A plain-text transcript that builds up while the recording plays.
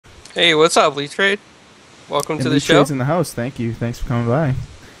Hey, what's up, Lee Trade? Welcome to the Elite show. Trades in the house. Thank you. Thanks for coming by.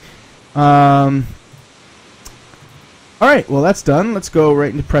 Um, all right. Well, that's done. Let's go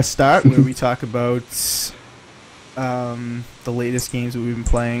right into press start, where we talk about the latest games that we've been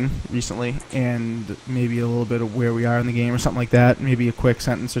playing recently, and maybe a little bit of where we are in the game or something like that. Maybe a quick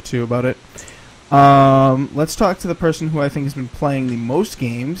sentence or two about it. Let's talk to the person who I think has been playing the most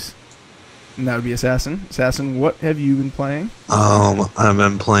games, and that would be Assassin. Assassin, what have you been playing? I've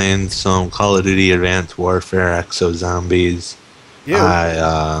been playing some Call of Duty Advanced Warfare Exo Zombies. You.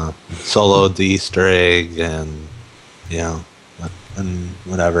 I soloed the Easter egg and and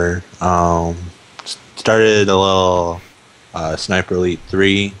whatever. Started a little Sniper Elite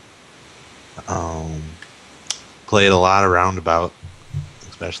 3. Played a lot of Roundabout,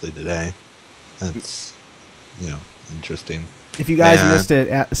 especially today. That's interesting. If you guys missed it,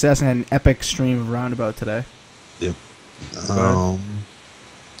 Assassin had an epic stream of Roundabout today. Yep. I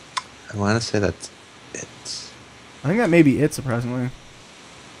want to say that's it. I think that may be it, surprisingly.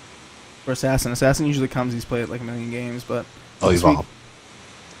 For Assassin. Assassin usually comes, he's played like a million games, but... Evolve.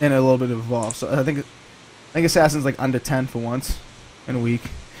 And a little bit of Evolve. So I think Assassin's like under 10 for once in a week.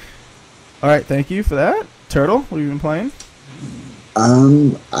 Alright, thank you for that. Turtle, what have you been playing?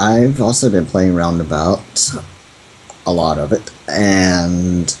 I've also been playing Roundabout. A lot of it.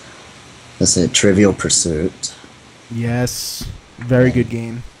 And let's say Trivial Pursuit. Yes. Very good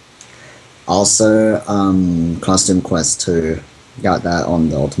game. Also, Costume Quest 2. Got that on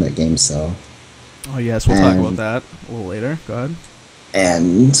the Ultimate Game Sale. Oh yes, we'll talk about that a little later. Go ahead.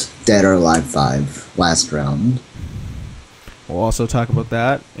 And Dead or Alive 5, last round. We'll also talk about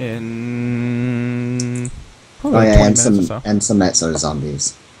that in Oh like yeah, 20 and minutes some or so. and some Exo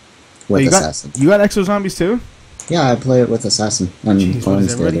Zombies with Assassin. You got Exo Zombies too? Yeah, I play it with Assassin and Jeez,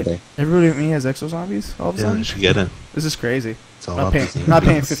 phones the other day. Everybody with me has Exo Zombies all of a Yeah, sudden? you should get it. This is crazy. It's all Not up paying, to you. not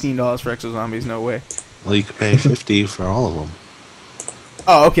paying $15 for Exo Zombies, no way. Well, you could pay 50 for all of them.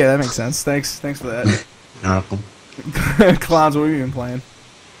 Oh, okay, that makes sense. Thanks for that. You're welcome. Clowns, what have you been playing?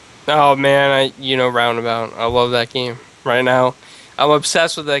 Oh man, Roundabout. I love that game. Right now, I'm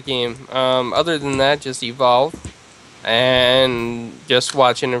obsessed with that game. Other than that, just Evolve and just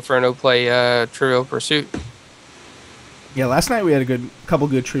watching Inferno play Trivial Pursuit. Yeah, last night we had a couple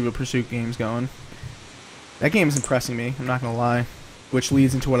good Trivial Pursuit games going. That game is impressing me, I'm not going to lie. Which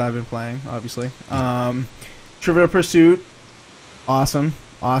leads into what I've been playing, obviously. Trivial Pursuit, awesome.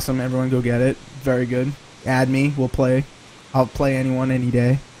 Awesome, everyone go get it. Very good. Add me, we'll play. I'll play anyone any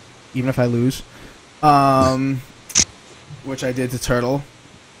day, even if I lose. Which I did to Turtle.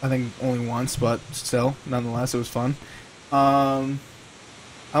 I think only once, but still, nonetheless, it was fun. I'm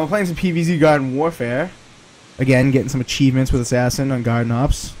playing some PvZ Garden Warfare. Again, getting some achievements with Assassin on Garden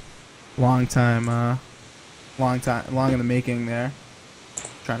Ops. Long in the making there.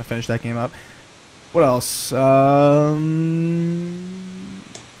 Trying to finish that game up. What else? I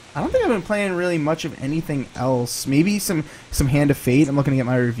don't think I've been playing really much of anything else. Maybe some Hand of Fate. I'm looking to get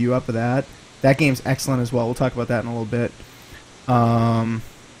my review up of that. That game's excellent as well. We'll talk about that in a little bit.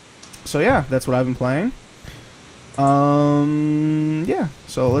 So yeah, that's what I've been playing. Yeah,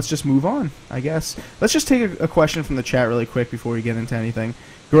 so let's just move on, I guess. Let's just take a question from the chat really quick before we get into anything.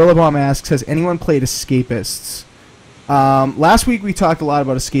 Gorilla Bomb asks, has anyone played Escapists? Last week we talked a lot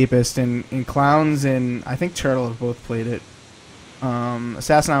about Escapist, and Clowns and I think Turtle have both played it.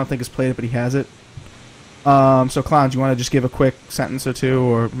 Assassin I don't think has played it, but he has it. So Clowns, you want to just give a quick sentence or two,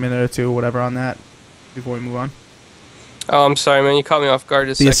 or minute or two, whatever on that, before we move on? Oh, I'm sorry, man. You caught me off guard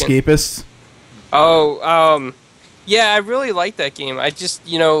a The second. Escapists? Oh, yeah, I really like that game. I just,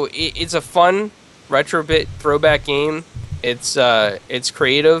 it's a fun retro bit throwback game. It's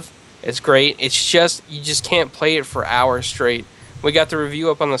creative. It's great. It's just, you just can't play it for hours straight. We got the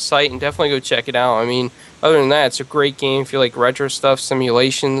review up on the site, and definitely go check it out. I mean, other than that, it's a great game if you like retro stuff,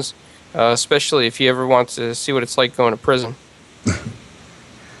 simulations, especially if you ever want to see what it's like going to prison.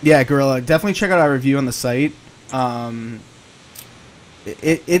 Yeah, Gorilla, definitely check out our review on the site. From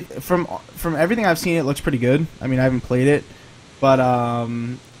everything I've seen, it looks pretty good. I mean, I haven't played it, but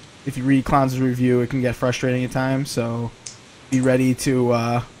if you read Clowns' review, it can get frustrating at times. So be ready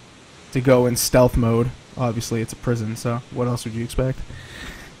to go in stealth mode. Obviously, it's a prison, so what else would you expect?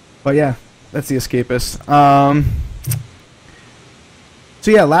 But yeah, that's the Escapist.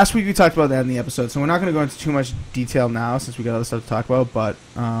 So yeah, last week we talked about that in the episode, so we're not going to go into too much detail now since we got other stuff to talk about, but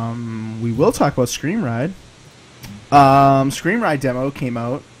we will talk about ScreamRide. ScreamRide demo came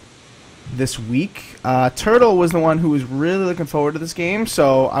out this week. Turtle was the one who was really looking forward to this game,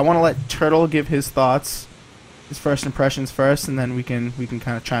 so I want to let Turtle give his thoughts, his first impressions first, and then we can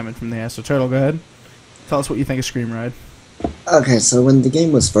kind of chime in from there. So Turtle, go ahead. Tell us what you think of ScreamRide. Okay, so when the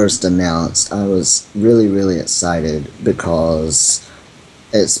game was first announced, I was really, really excited because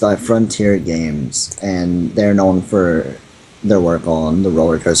it's by Frontier Games, and they're known for their work on the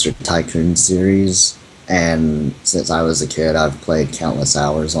Roller Coaster Tycoon series. And since I was a kid, I've played countless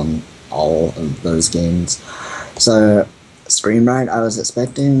hours on all of those games. So, ScreamRide, I was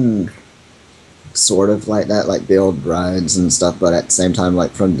expecting sort of like that, like build rides and stuff, but at the same time,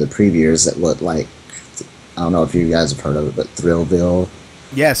 like from the previews, it looked like, I don't know if you guys have heard of it, but Thrillville.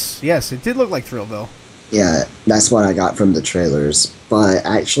 Yes, it did look like Thrillville. Yeah, that's what I got from the trailers. But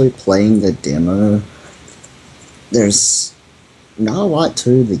actually playing the demo, there's not a lot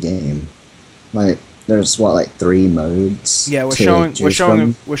to the game. Like, there's what, like 3 modes. Yeah, to choose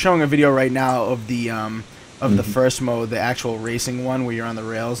from? we're showing a video right now of the the first mode, the actual racing one where you're on the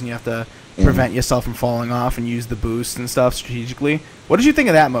rails and you have to prevent yourself from falling off and use the boost and stuff strategically. What did you think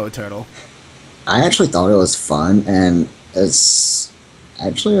of that mode, Turtle? I actually thought it was fun, and it's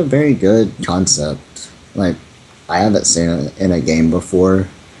actually a very good concept. Like, I haven't seen it in a game before.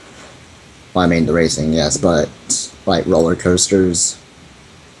 Well, I mean, the racing, yes, but like roller coasters.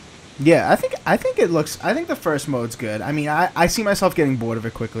 Yeah, I think it looks. I think the first mode's good. I mean, I see myself getting bored of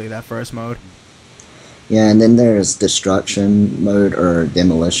it quickly. That first mode. Yeah, and then there's destruction mode, or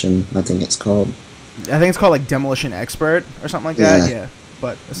demolition, I think it's called. I think it's called like Demolition Expert or something like that. Yeah,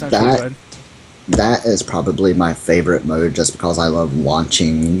 but essentially good. That is probably my favorite mode, just because I love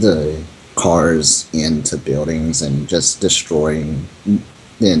launching the cars into buildings and just destroying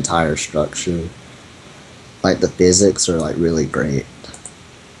the entire structure. Like, the physics are like really great.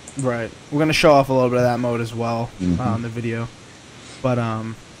 Right. We're gonna show off a little bit of that mode as well on the video. But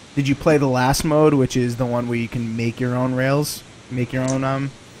did you play the last mode, which is the one where you can make your own rails, make your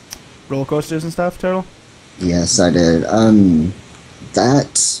own roller coasters and stuff, Turtle? Yes, I did.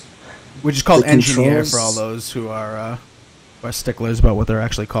 That, which is called the Engineer controls- for all those who are sticklers about what they're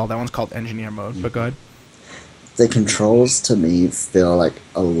actually called. That one's called Engineer mode. But go ahead. the controls to me feel like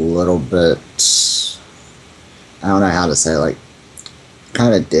a little bit, I don't know how to say it, like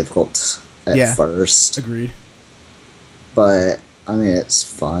kind of difficult at first. Agreed. But I mean, it's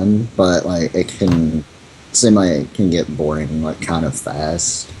fun, but like it can seem like it can get boring like kind of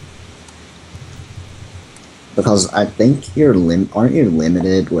fast. Because I think aren't you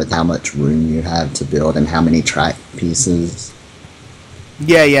limited with how much room you have to build and how many track pieces?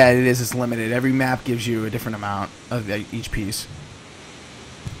 Yeah, it is. It's limited. Every map gives you a different amount of each piece.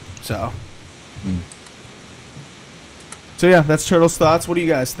 So. So yeah, that's Turtle's thoughts. What do you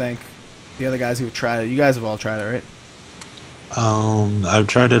guys think? The other guys who have tried it. You guys have all tried it, right? I've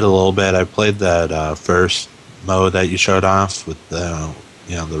tried it a little bit. I played that first mode that you showed off with the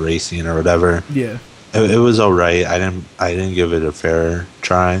the racing or whatever. Yeah. It was alright. I didn't give it a fair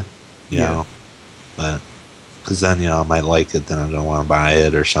try, you know, but because then I might like it, then I don't want to buy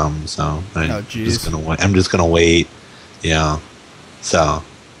it or something. So I'm just gonna wait. I'm just gonna wait, So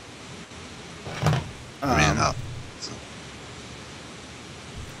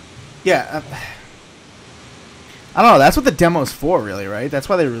yeah. I don't know. That's what the demo's for, really, right? That's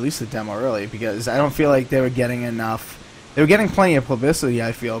why they released the demo early, because I don't feel like they were getting enough. They were getting plenty of publicity,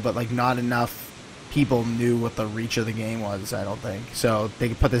 I feel, but like not enough people knew what the reach of the game was, I don't think. So they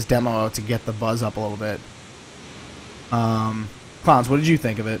could put this demo out to get the buzz up a little bit. Clowns, what did you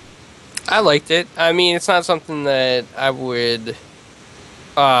think of it? I liked it. I mean, it's not something that I would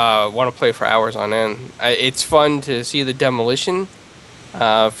want to play for hours on end. It's fun to see the demolition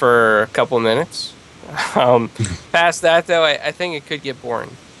for a couple minutes. Past that, though, I think it could get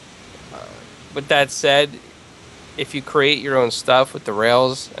boring. With that said, if you create your own stuff with the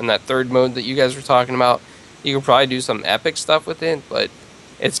rails and that third mode that you guys were talking about, you can probably do some epic stuff with it, but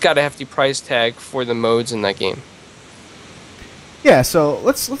it's got a hefty price tag for the modes in that game. Yeah, so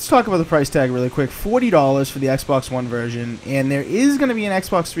let's talk about the price tag really quick. $40 for the Xbox One version, and there is going to be an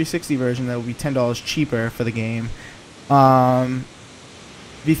Xbox 360 version that will be $10 cheaper for the game.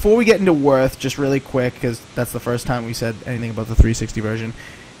 Before we get into worth, just really quick, because that's the first time we said anything about the 360 version,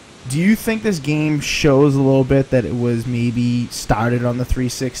 do you think this game shows a little bit that it was maybe started on the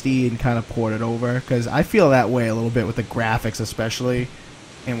 360 and kind of ported over? Because I feel that way a little bit with the graphics especially,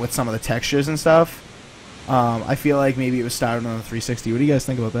 and with some of the textures and stuff. I feel like maybe it was started on the 360. What do you guys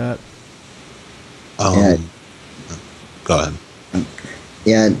think about that? Go ahead.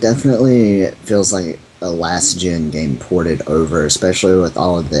 Yeah, it definitely feels like a last-gen game ported over, especially with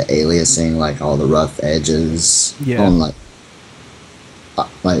all of the aliasing, like all the rough edges on like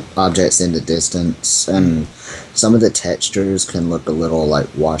objects in the distance, and some of the textures can look a little like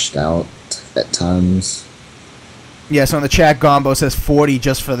washed out at times. Yeah, so in the chat, Gombo says 40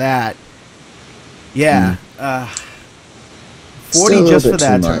 just for that. Yeah. $40 just for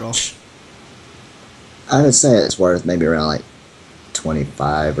that, Turtle. I would say it's worth maybe around like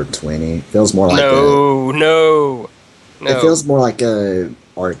 25 or 20. Feels more like no. It feels more like a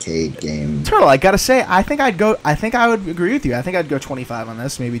arcade game. Turtle, I gotta say, I think I would agree with you. I think I'd go 25 on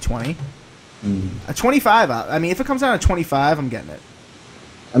this, maybe 20. A 25. I mean, if it comes down to 25, I'm getting it.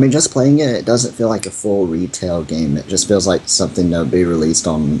 I mean, just playing it, it doesn't feel like a full retail game. It just feels like something that would be released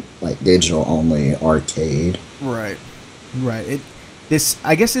on like digital only arcade. Right. I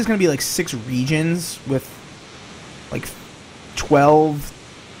guess there's gonna be like 6 regions with like 12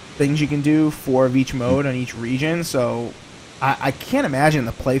 things you can do, 4 of each mode on each region. So I can't imagine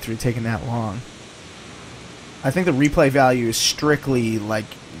the playthrough taking that long. I think the replay value is strictly like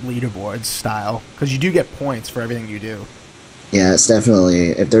leaderboard style because you do get points for everything you do. Yeah, it's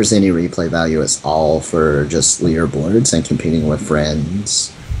definitely, if there's any replay value, it's all for just leaderboards and competing with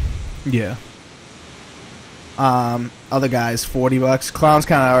friends. Yeah. Other guys, $40. Clown's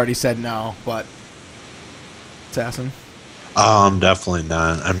kind of already said no, but Assassin. Definitely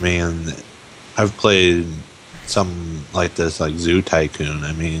not. I mean, I've played some like this, like Zoo Tycoon.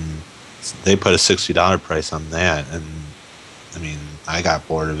 I mean, they put a $60 price on that, and I mean, I got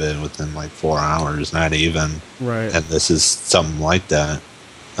bored of it within like 4 hours, not even. Right. And this is something like that.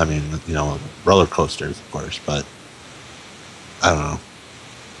 I mean, you know, roller coasters, of course, but I don't know.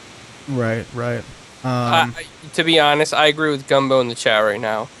 Right. To be honest, I agree with Gumbo in the chat right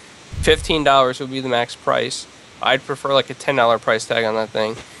now. $15 would be the max price. I'd prefer like a $10 price tag on that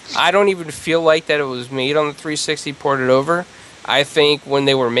thing. I don't even feel like that it was made on the 360 ported over. I think when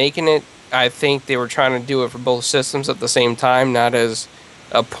they were making it, I think they were trying to do it for both systems at the same time, not as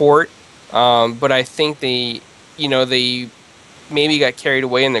a port. But I think they maybe got carried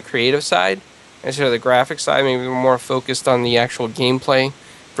away in the creative side instead of the graphics side. Maybe they were more focused on the actual gameplay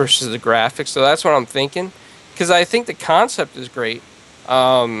versus the graphics. So that's what I'm thinking. Because I think the concept is great.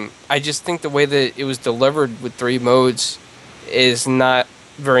 I just think the way that it was delivered with 3 modes is not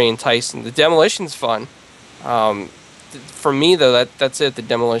very enticing. The demolition's fun. For me, though, that's it, the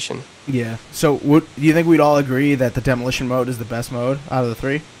demolition. Yeah. So do you think we'd all agree that the demolition mode is the best mode out of the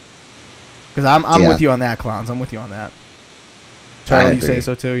 3? Because I'm with you on that, Clowns. I'm with you on that. Charlie, you say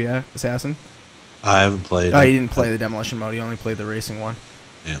so too, yeah? Assassin? I haven't played he didn't play the demolition mode. He only played the racing one.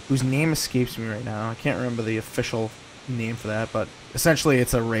 Yeah. Whose name escapes me right now. I can't remember the official name for that, but essentially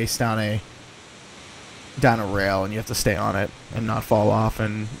it's a race down a rail, and you have to stay on it and not fall off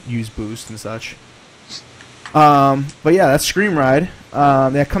and use boost and such. But yeah, that's ScreamRide.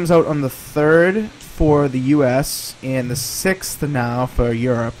 That comes out on the 3rd for the US and the 6th now for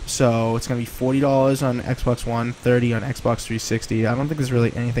Europe. So it's going to be $40 on Xbox One, $30 on Xbox 360. I don't think there's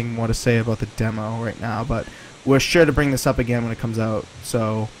really anything more to say about the demo right now, but we're sure to bring this up again when it comes out.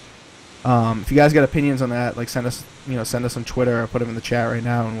 So if you guys got opinions on that, like send us on Twitter or put them in the chat right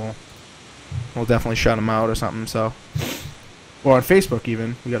now, and we'll definitely shout them out or something. So. Or on Facebook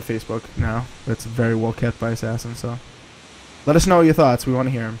even. We got Facebook now. That's very well kept by Assassin, so let us know your thoughts. We want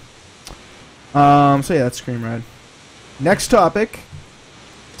to hear them. So yeah, that's ScreamRide. Next topic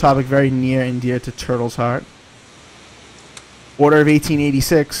very near and dear to Turtle's heart. Order of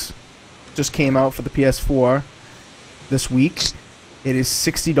 1886 just came out for the PS4 this week. It is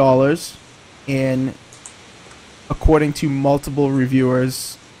 $60, and according to multiple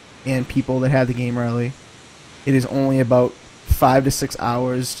reviewers and people that had the game early, it is only about 5 to 6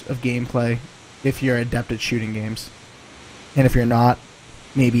 hours of gameplay if you're adept at shooting games. And if you're not,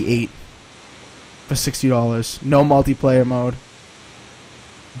 maybe 8 for $60. No multiplayer mode.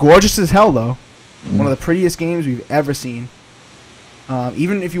 Gorgeous as hell, though. One of the prettiest games we've ever seen.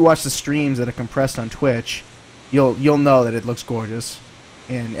 Even if you watch the streams that are compressed on Twitch, you'll know that it looks gorgeous.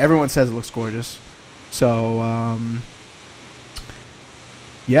 And everyone says it looks gorgeous. So,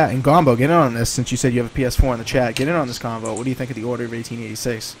 yeah, and Gombo, get in on this since you said you have a PS4 in the chat. Get in on this combo. What do you think of the Order of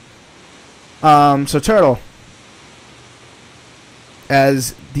 1886? So, Turtle,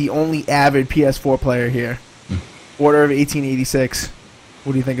 as the only avid PS4 player here, Order of 1886,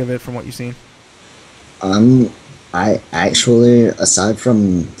 what do you think of it from what you've seen? I actually, aside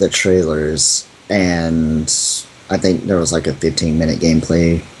from the trailers, and I think there was like a 15-minute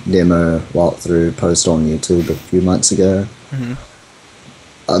gameplay demo walkthrough post on YouTube a few months ago. Mm-hmm.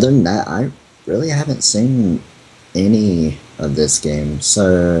 Other than that, I really haven't seen any of this game,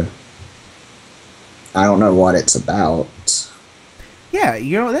 so I don't know what it's about. Yeah,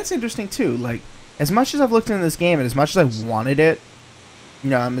 that's interesting too. Like, as much as I've looked into this game and as much as I wanted it,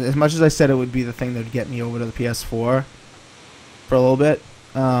 as much as I said it would be the thing that would get me over to the PS4 for a little bit,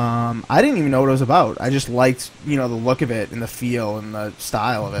 I didn't even know what it was about. I just liked, the look of it and the feel and the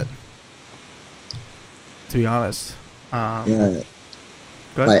style of it, to be honest. Yeah,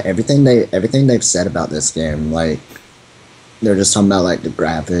 Good. like everything they've said about this game, like they're just talking about like the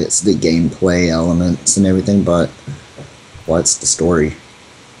graphics, the gameplay elements, and everything. But what's the story?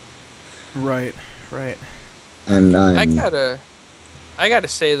 Right. And I gotta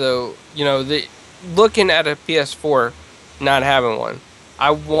say though, looking at a PS4, not having one,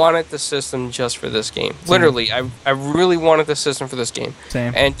 I wanted the system just for this game. Same. Literally, I really wanted the system for this game.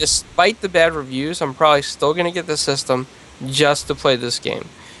 Same. And despite the bad reviews, I'm probably still gonna get the system just to play this game.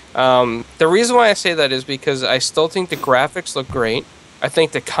 The reason why I say that is because I still think the graphics look great. I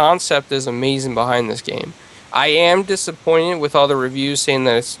think the concept is amazing behind this game. I am disappointed with all the reviews saying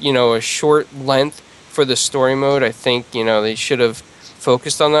that it's, a short length for the story mode. I think, they should have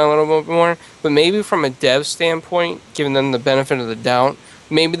focused on that a little bit more. But maybe from a dev standpoint, giving them the benefit of the doubt,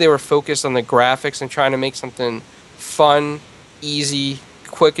 maybe they were focused on the graphics and trying to make something fun, easy,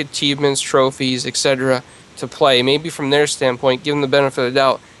 quick achievements, trophies, etc. to play. Maybe from their standpoint, give them the benefit of the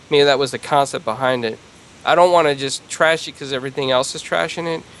doubt, maybe that was the concept behind it. I don't want to just trash it because everything else is trashing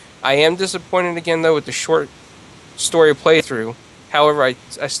it. I am disappointed again, though, with the short story playthrough. However, I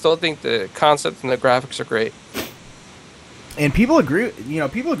still think the concept and the graphics are great. And people agree.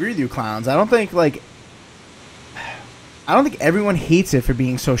 People agree with you, clowns. I don't think everyone hates it for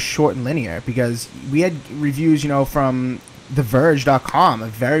being so short and linear, because we had reviews, from TheVerge.com, a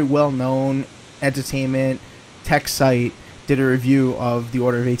very well-known entertainment tech site, did a review of The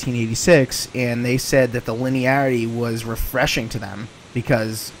Order of 1886, and they said that the linearity was refreshing to them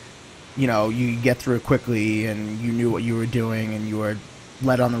because, you get through it quickly and you knew what you were doing and you were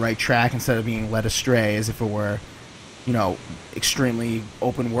led on the right track instead of being led astray as if it were, extremely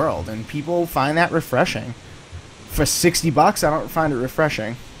open world. And people find that refreshing. For $60, I don't find it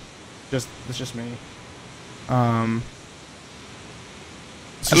refreshing. It's just me. I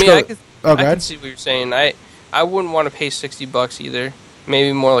Go can ahead. see what you're saying. I wouldn't want to pay $60 either.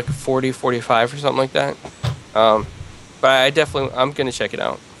 Maybe more like 40, 45 or something like that. But I'm gonna check it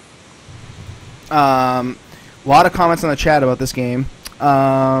out. A lot of comments on the chat about this game.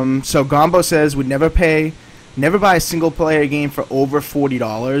 So Gombo says would never buy a single player game for over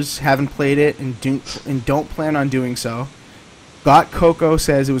 $40. Haven't played it and don't plan on doing so. Got Coco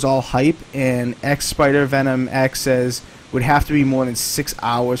says it was all hype, and X Spider Venom X says would have to be more than 6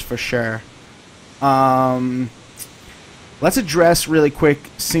 hours for sure. Let's address really quick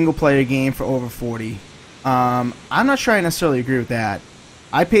single player game for over 40. I'm not sure I necessarily agree with that.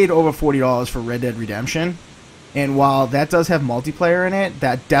 I paid over $40 for Red Dead Redemption, and while that does have multiplayer in it,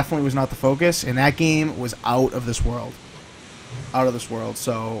 that definitely was not the focus, and that game was out of this world.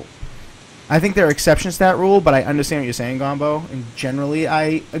 So I think there are exceptions to that rule, but I understand what you're saying, Gombo, and generally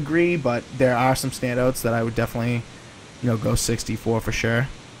I agree, but there are some standouts that I would definitely, go 64 for sure.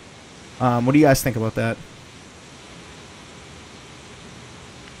 What do you guys think about that?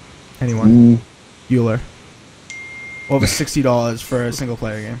 Anyone? Bueller. Over $60 for a single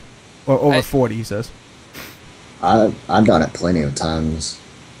player game. Or over 40, he says. I've done it plenty of times.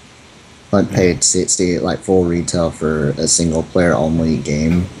 I paid 60 like full retail for a single player only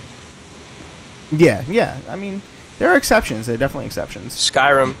game. Yeah. I mean, there are exceptions. There are definitely exceptions.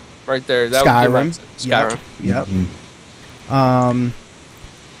 Skyrim, right there. Skyrim. Yep. Mm-hmm.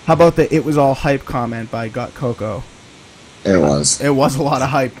 How about the "it was all hype" comment by Got Coco? It was. It was a lot of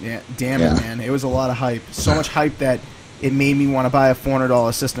hype. Yeah, damn it, man. It was a lot of hype. So much hype that it made me want to buy a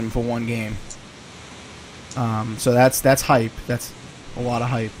 $400 system for one game. So that's hype. That's a lot of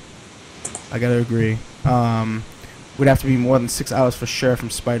hype. I gotta agree. Would have to be more than 6 hours for sure from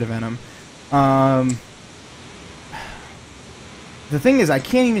Spider Venom. The thing is, I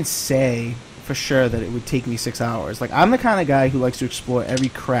can't even say for sure that it would take me 6 hours. Like, I'm the kind of guy who likes to explore every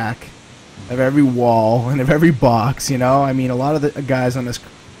crack of every wall and of every box. I mean, a lot of the guys on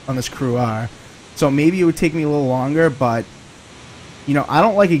this crew are. So maybe it would take me a little longer, but I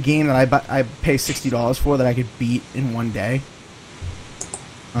don't like a game that I pay $60 for that I could beat in one day.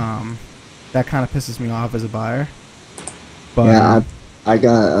 That kind of pisses me off as a buyer. But yeah,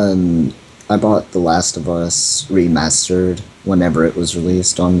 I bought The Last of Us remastered whenever it was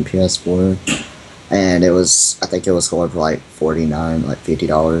released on PS4, and I think it was going for like $49, like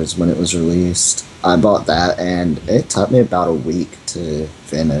 $50 when it was released. I bought that, and it took me about a week to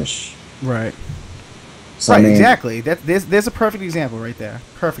finish. Right. So, right, I mean, exactly. There's a perfect example right there.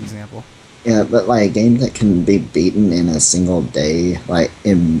 Perfect example. Yeah, but like a game that can be beaten in a single day, like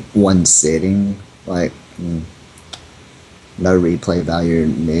in one sitting, like no replay value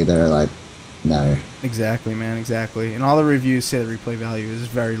neither. Like, no. Exactly, man. Exactly. And all the reviews say the replay value is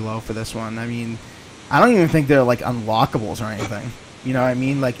very low for this one. I mean, I don't even think they're like unlockables or anything. You know what I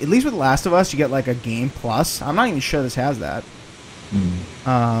mean? Like, at least with Last of Us, you get, like, a game plus. I'm not even sure this has that.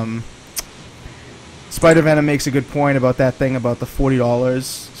 Spider-Venom makes a good point about that thing about the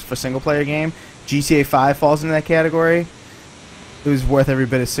 $40 for single-player game. GTA 5 falls into that category. It was worth every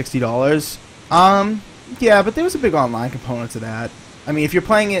bit of $60. Yeah, but there was a big online component to that. I mean, if you're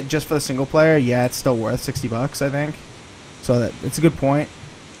playing it just for the single player, yeah, it's still worth $60, I think. So it's a good point.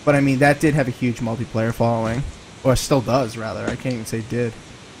 But I mean, that did have a huge multiplayer following, or still does, rather. I can't even say did.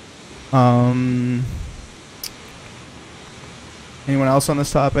 Anyone else on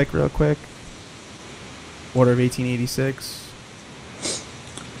this topic, real quick? Order of 1886.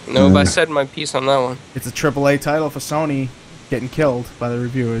 No, but I said my piece on that one. It's a AAA title for Sony, getting killed by the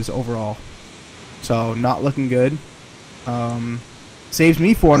reviewers overall. So not looking good. Saves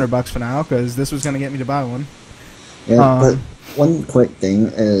me $400 for now because this was gonna get me to buy one. Yeah, but one quick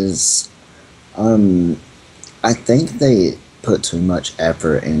thing is, I think they put too much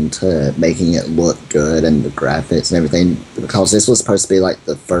effort into making it look good and the graphics and everything, because this was supposed to be like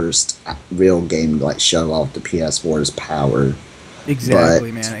the first real game to like show off the PS4's power.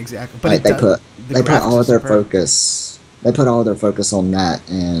 Exactly, man. Exactly. But like, they put all of their focus. They put all of their focus on that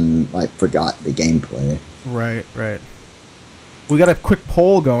and like forgot the gameplay. Right, right. We got a quick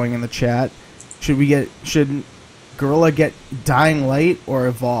poll going in the chat. Should Gorilla get Dying Light or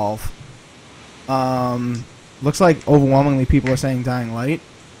Evolve? Looks like overwhelmingly people are saying Dying Light.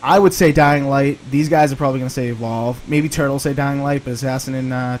 I would say Dying Light. These guys are probably going to say Evolve. Maybe Turtle say Dying Light, but Assassin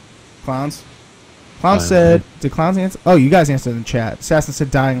and Clowns. Clowns said... Did Clowns answer? Oh, you guys answered in the chat. Assassin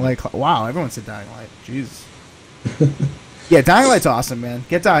said Dying Light. Wow, everyone said Dying Light. Jesus. Yeah, Dying Light's awesome, man.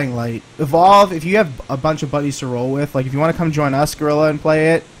 Get Dying Light. Evolve, if you have a bunch of buddies to roll with, like if you want to come join us, Gorilla, and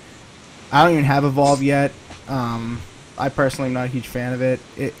play it, I don't even have Evolve yet. I personally am not a huge fan of it.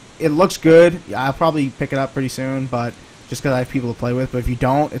 It looks good. I'll probably pick it up pretty soon, but just because I have people to play with. But if you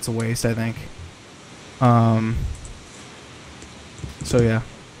don't, it's a waste, I think. So yeah.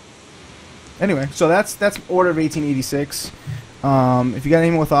 Anyway, so that's Order of 1886. If you got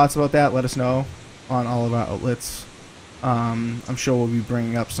any more thoughts about that, let us know on all of our outlets. I'm sure we'll be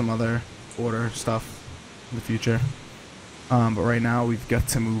bringing up some other Order stuff in the future. But right now we've got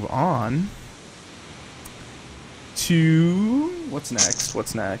to move on to what's next?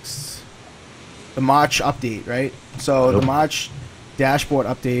 The March update, right? So the March dashboard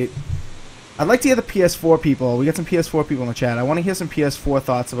update. I'd like to hear the PS4 people. We got some PS4 people in the chat. I want to hear some PS4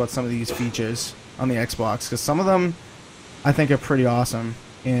 thoughts about some of these features on the Xbox, because some of them I think are pretty awesome,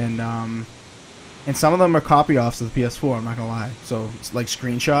 and some of them are copy-offs of the PS4, I'm not going to lie. So, it's like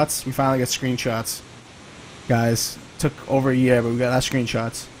screenshots. We finally got screenshots. Guys, took over a year, but we got our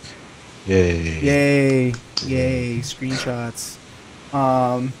screenshots. Yay, screenshots.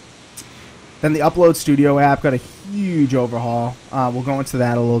 Then the Upload Studio app got a huge overhaul. We'll go into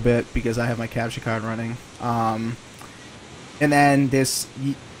that a little bit because I have my capture card running. And then this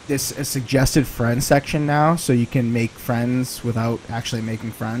a suggested friends section now, so you can make friends without actually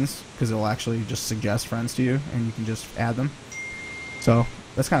making friends, because it will actually just suggest friends to you, and you can just add them. So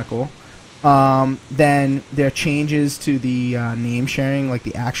that's kind of cool. Then there are changes to the name sharing, like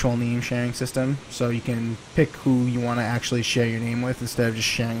the actual name sharing system, so you can pick who you want to actually share your name with instead of just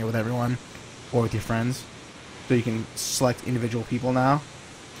sharing it with everyone or with your friends. So you can select individual people now.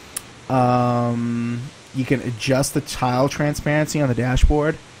 You can adjust the tile transparency on the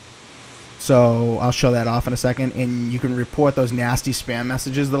dashboard. So I'll show that off in a second, and you can report those nasty spam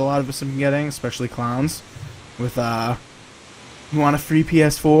messages that a lot of us have been getting, especially Clowns, with you want a free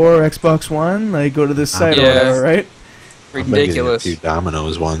PS4 or Xbox One? Like, go to this site or whatever, right? Ridiculous. A few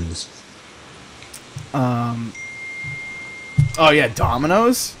Domino's ones. Oh yeah,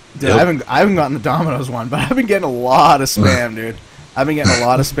 Domino's. Dude, Yep. I haven't gotten the Domino's one, but I've been getting a lot of spam, dude. I've been getting a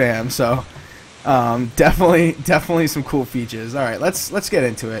lot of spam, so definitely some cool features. All right, let's get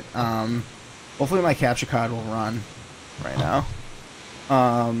into it. Hopefully my capture card will run right now.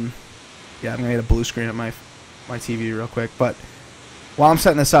 Yeah, I'm gonna get a blue screen at my TV real quick. But while I'm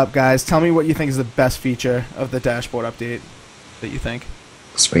setting this up, guys, tell me what you think is the best feature of the dashboard update that you think.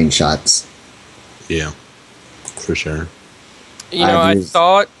 Screenshots. Yeah, for sure. You know, I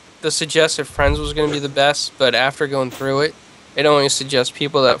thought the suggested friends was going to be the best, but after going through it, it only suggests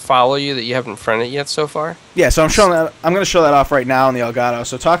people that follow you that you haven't friended yet so far. Yeah, so I'm going to show that off right now in the Elgato.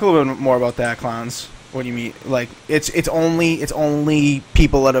 So talk a little bit more about that, Clowns. What do you mean? Like, it's only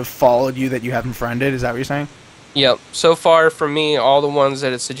people that have followed you that you haven't friended. Is that what you're saying? Yep. So far, for me, all the ones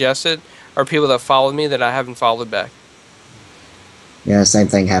that it suggested are people that followed me that I haven't followed back. Yeah, same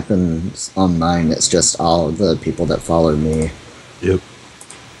thing happens on mine. It's just all the people that followed me. Yep.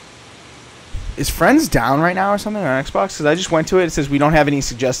 Is Friends down right now or something on Xbox? Because I just went to it. It says we don't have any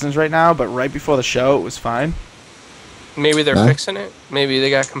suggestions right now, but right before the show, it was fine. Maybe they're fixing it. Maybe they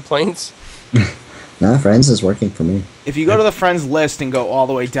got complaints. Nah, Friends is working for me. If you go to the Friends list and go all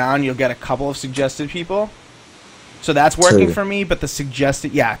the way down, you'll get a couple of suggested people. So that's working for me, but the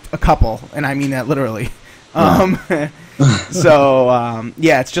suggested... Yeah, a couple, and I mean that literally. Yeah,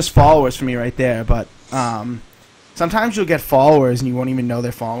 it's just followers for me right there, but sometimes you'll get followers and you won't even know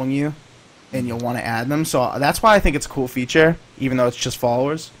they're following you. And you'll want to add them, so that's why I think it's a cool feature, even though it's just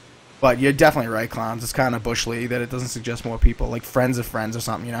followers. But you're definitely right, Clowns. It's kind of Bush League that it doesn't suggest more people, like friends of friends or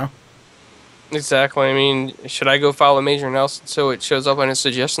something, you know? Exactly. I mean, should I go follow Major Nelson so it shows up on his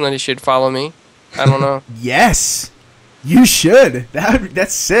suggestion that he should follow me? I don't know. Yes! You should!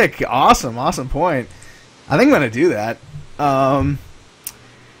 That's sick. Awesome point. I think I'm going to do that.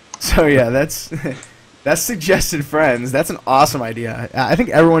 So, yeah, that's... That's suggested friends. That's an awesome idea. I think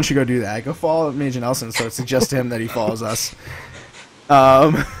everyone should go do that. Go follow Major Nelson so it suggests to him that he follows us.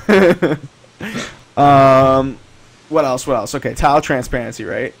 What else? Okay, tile transparency,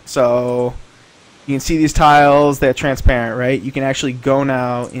 right? So you can see these tiles. They're transparent, right? You can actually go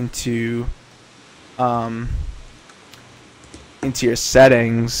now into your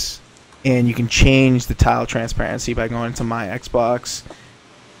settings, and you can change the tile transparency by going to My Xbox.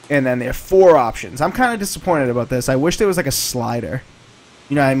 And then there are 4 options. I'm kind of disappointed about this. I wish there was like a slider.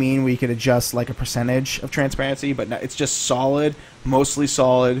 You know what I mean? Where you could adjust like a percentage of transparency, but no, it's just solid, mostly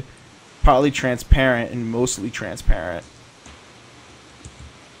solid, partly transparent, and mostly transparent.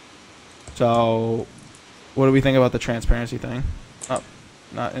 So, what do we think about the transparency thing? Oh,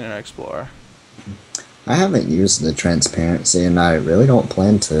 not Internet Explorer. I haven't used the transparency, and I really don't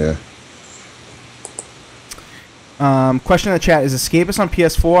plan to. Question in the chat, is Escapist on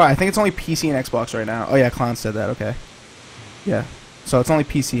PS4? I think it's only PC and Xbox right now. Oh yeah, Clown said that, okay. Yeah, so it's only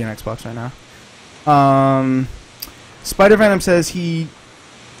PC and Xbox right now. Spider Venom says he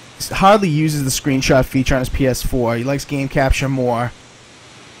hardly uses the screenshot feature on his PS4. He likes game capture more.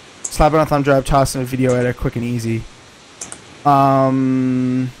 Slap it on a thumb drive, toss in a video editor, quick and easy. I've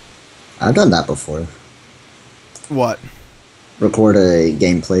done that before. What? Record a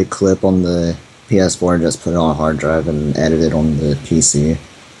gameplay clip on the PS4 and just put it on a hard drive and edit it on the PC.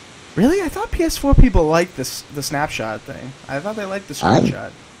 Really? I thought PS4 people liked the snapshot thing. I thought they liked the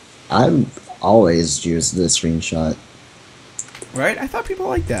screenshot. I've always used the screenshot. Right? I thought people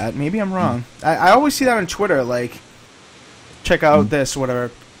liked that. Maybe I'm wrong. I always see that on Twitter, like, check out this,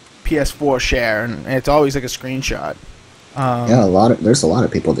 whatever, PS4 share, and it's always like a screenshot. Yeah, there's a lot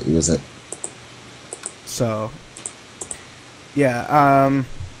of people that use it. So, yeah,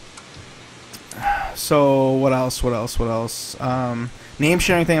 so what else? Name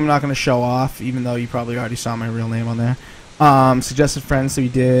sharing thing I'm not going to show off, even though you probably already saw my real name on there. Suggested friends that we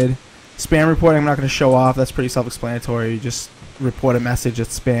did. Spam reporting I'm not going to show off. That's pretty self-explanatory. You just report a message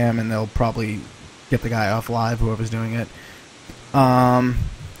that's spam, and they'll probably get the guy off live, whoever's doing it. The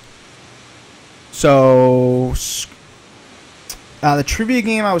trivia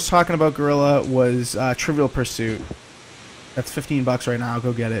game I was talking about, Gorilla, was Trivial Pursuit. That's $15 right now. I'll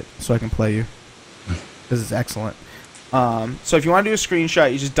go get it so I can play you. Because it's excellent. So if you want to do a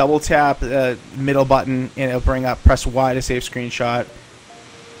screenshot, you just double tap the middle button and it'll bring up press Y to save screenshot.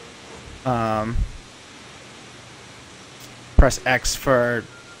 Press X for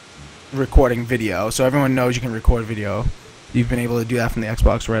recording video. So everyone knows you can record video. You've been able to do that from the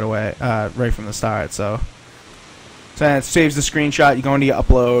Xbox right away, right from the start. So then it saves the screenshot. You go into your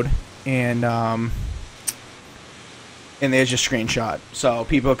upload and there's your screenshot. So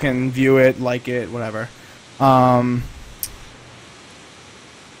people can view it, like it, whatever.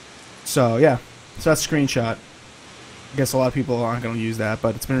 So yeah, so that's screenshot. I guess a lot of people aren't going to use that,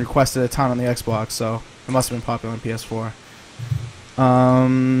 but it's been requested a ton on the Xbox, so it must have been popular on PS4.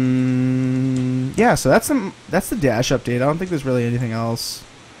 Yeah, so that's the Dash update. I don't think there's really anything else.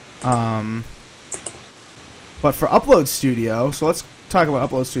 But for Upload Studio, so let's talk about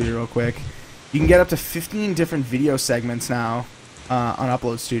Upload Studio real quick. You can get up to 15 different video segments now on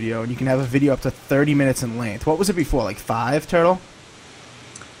Upload Studio, and you can have a video up to 30 minutes in length. What was it before, like 5, Turtle?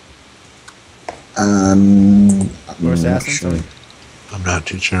 I'm not sure. I'm not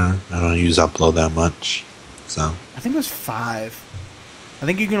too sure. I don't use Upload that much, so. I think it was 5. I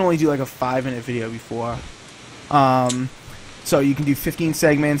think you can only do like a 5-minute video before. So you can do 15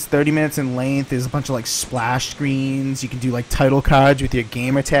 segments, 30 minutes in length. There's a bunch of like splash screens. You can do like title cards with your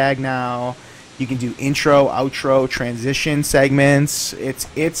gamer tag now. You can do intro, outro, transition segments. It's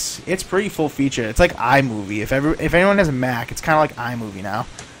pretty full featured. It's like iMovie. If anyone has a Mac, it's kind of like iMovie now.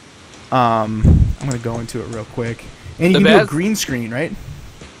 I'm gonna go into it real quick. And you can do a green screen, right?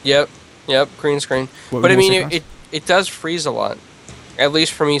 Yep. Yep, green screen. What were But I you gonna mean, say, it does freeze a lot. At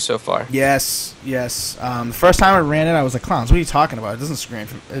least for me so far. Yes. The first time I ran it, I was like, "Clowns, what are you talking about? It doesn't screen.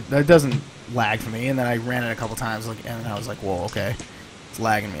 It doesn't lag for me." And then I ran it a couple times, and I was like, "Whoa, okay, it's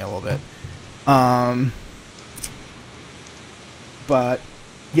lagging me a little bit." But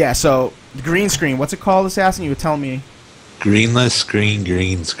yeah, so the green screen. What's it called, Assassin? You were telling me. Greenless screen,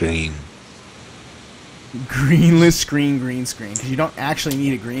 green screen. Greenless screen, green screen, because you don't actually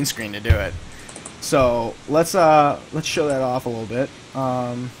need a green screen to do it. So let's show that off a little bit.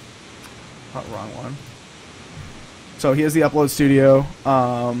 Wrong one. So here's the upload studio.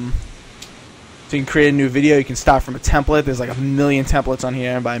 So you can create a new video. You can start from a template. There's like 1 million templates on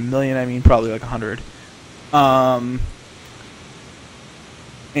here, and by 1 million I mean probably like 100.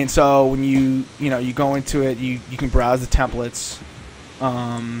 And so when you go into it, you can browse the templates.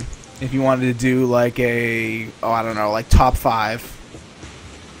 If you wanted to do like like top 5.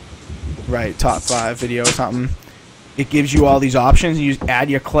 Right, top 5 video or something. It gives you all these options, and you just add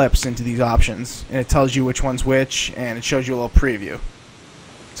your clips into these options, and it tells you which one's which, and it shows you a little preview.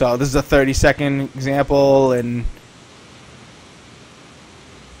 So this is a 30-second example, and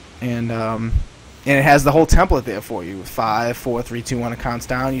it has the whole template there for you with 5, 4, 3, 2, 1. It counts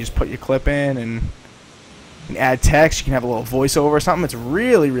down. You just put your clip in and add text. You can have a little voiceover or something. It's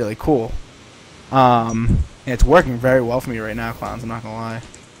really, really cool. And it's working very well for me right now, clowns. I'm not gonna lie.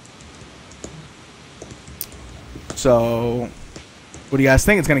 So, what do you guys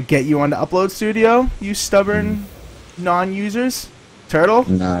think? It's going to get you onto Upload Studio, you stubborn non-users? Turtle?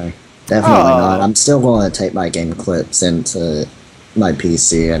 No, definitely not. I'm still going to take my game clips into my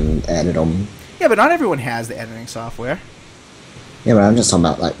PC and edit them. Yeah, but not everyone has the editing software. Yeah, but I'm just talking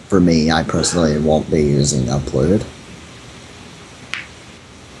about, like, for me, I personally won't be using Upload.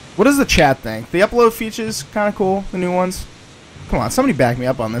 What does the chat think? The upload features kind of cool, the new ones? Come on, somebody back me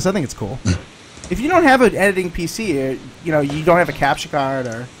up on this. I think it's cool. If you don't have an editing PC, or, you don't have a capture card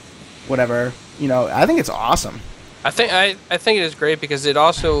or whatever, I think it's awesome. I think it is great because it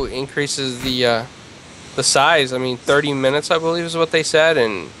also increases the size. I mean, 30 minutes, I believe, is what they said,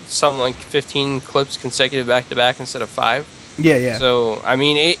 and something like 15 clips consecutive back to back instead of 5. Yeah. So, I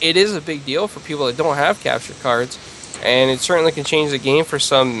mean, it is a big deal for people that don't have capture cards, and it certainly can change the game for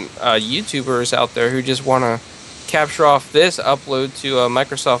some YouTubers out there who just want to capture off this, upload to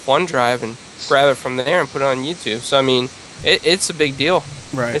Microsoft OneDrive, and grab it from there and put it on YouTube. So, I mean, it's a big deal.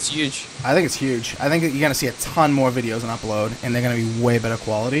 Right. It's huge. I think it's huge. I think that you're going to see a ton more videos on Upload, and they're going to be way better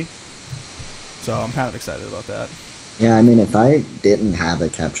quality. So I'm kind of excited about that. Yeah, I mean, if I didn't have a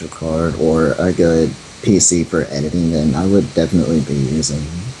capture card or a good PC for editing, then I would definitely be using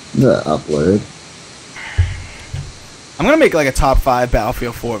the Upload. I'm going to make like a top 5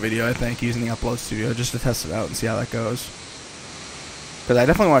 Battlefield 4 video, I think, using the Upload Studio just to test it out and see how that goes. Because I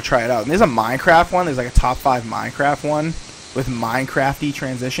definitely want to try it out. And there's a Minecraft one. There's like a top 5 Minecraft one with Minecrafty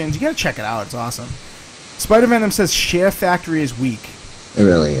transitions. You got to check it out. It's awesome. Spider-Venom says Share Factory is weak. It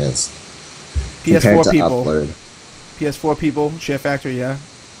really is. PS4 people. Upload. PS4 people, Share Factory, yeah.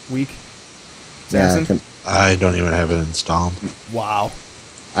 Weak. Assassin? Yeah, I don't even have it installed. Wow.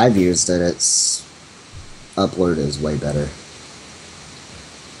 I've used it. It's Upload is way better.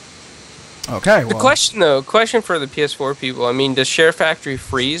 Okay, well. Question for the PS4 people. I mean, does Share Factory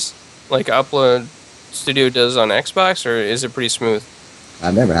freeze like Upload Studio does on Xbox, or is it pretty smooth?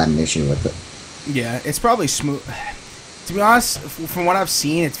 I've never had an issue with it. Yeah, it's probably smooth. To be honest, from what I've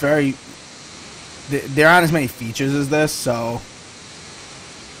seen, it's very... There aren't as many features as this, so...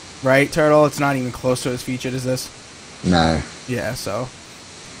 Right, Turtle? It's not even close to as featured as this? No. Yeah, so...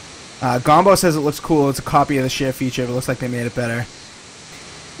 Gombo says it looks cool. It's a copy of the Share feature. It looks like they made it better.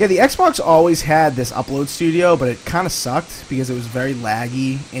 Yeah, the Xbox always had this Upload Studio, but it kind of sucked because it was very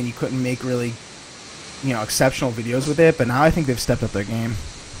laggy, and you couldn't make really, exceptional videos with it. But now I think they've stepped up their game.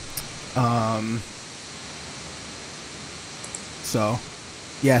 So,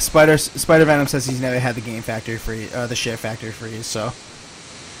 yeah, Spider Venom says he's never had the Game Factory free, the Share Factory free. So,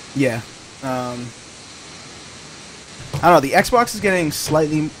 yeah. I don't know. The Xbox is getting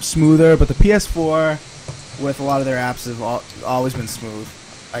slightly smoother, but the PS4, with a lot of their apps, have always been smooth.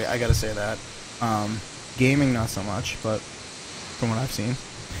 I gotta say that. Gaming, not so much, but from what I've seen.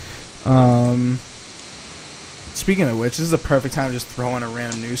 Speaking of which, this is the perfect time to just throw in a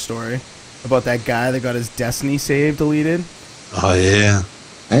random news story about that guy that got his Destiny save deleted. Oh, yeah.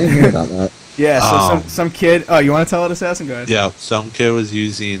 I didn't hear about that. Yeah, so some kid... Oh, you want to tell it, Assassin? Go ahead. Yeah, some kid was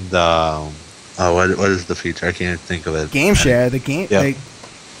using the... what is the feature? I can't think of it. Game share. The game... Yep.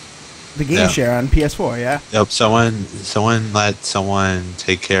 The game share on PS4, yeah? Yep, someone let someone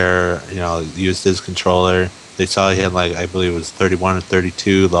take care, used his controller. They saw he had, I believe it was 31 or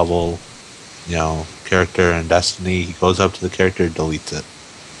 32 level character in Destiny. He goes up to the character, deletes it.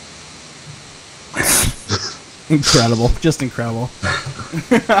 Incredible, just incredible.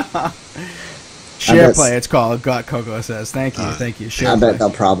 Share play, it's called. Got Coco says. Thank you. Share I play. bet they'll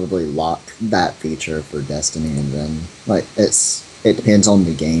probably lock that feature for Destiny, and then it depends on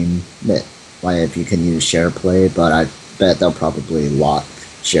the game that if you can use share play, but I bet they'll probably lock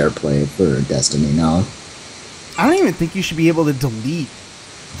share play for Destiny now. I don't even think you should be able to delete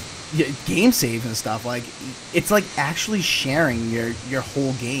game saves and stuff. It's like actually sharing your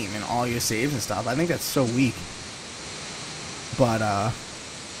whole game and all your saves and stuff. I think that's so weak. But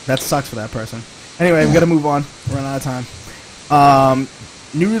that sucks for that person. Anyway, we got to move on. We're running out of time.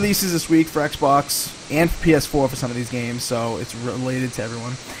 New releases this week for Xbox and for PS4 for some of these games, so it's related to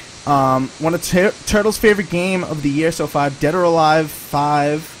everyone. One of Turtle's favorite game of the year so far, Dead or Alive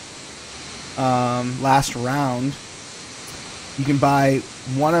 5, last round. You can buy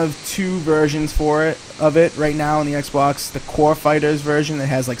one of two versions of it right now on the Xbox. The Core Fighters version that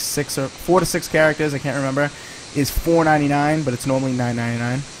has 4 to 6 characters, I can't remember, is $4.99, but it's normally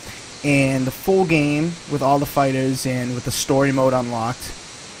 $9.99. And the full game with all the fighters and with the story mode unlocked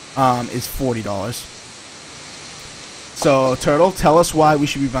is $40. So, Turtle, tell us why we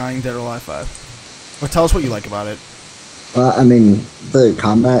should be buying Dead or Alive 5. Or tell us what you like about it. Well, I mean, the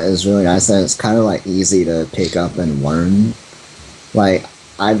combat is really nice, and it's kind of easy to pick up and learn.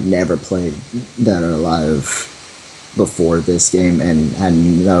 I've never played Dead or Alive before this game and had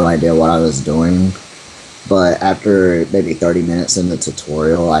no idea what I was doing. But after maybe 30 minutes in the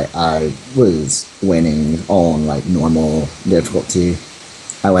tutorial, I was winning on normal difficulty.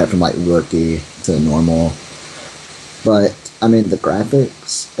 I went from rookie to normal. But I mean, the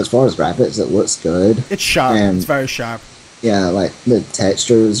graphics, as far as graphics, it looks good. It's sharp. It's very sharp. Yeah, the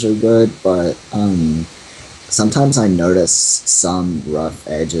textures are good, but sometimes I notice some rough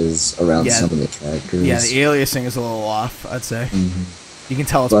edges around some of the characters. Yeah, the aliasing is a little off, I'd say. Mm-hmm. You can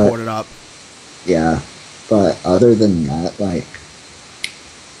tell it's ported up. Yeah. But other than that,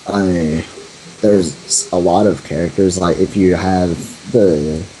 there's a lot of characters. If you have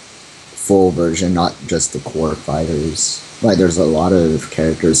the full version, not just the core fighters, there's a lot of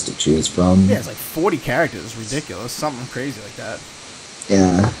characters to choose from. Yeah, it's 40 characters. Ridiculous. Something crazy like that.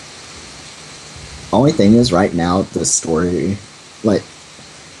 Yeah. Only thing is, right now, the story,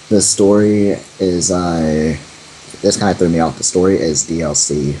 is, this kind of threw me off. The story is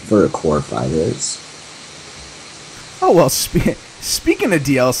DLC for core fighters. Oh, well, speaking of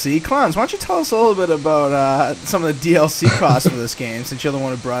DLC, Clowns, why don't you tell us a little bit about some of the DLC costs for this game, since you're the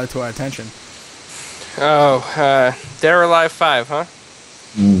one who brought it to our attention. Oh, Dead or Alive 5, huh?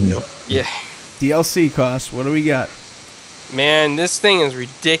 Yep. Yeah. DLC costs, what do we got? Man, this thing is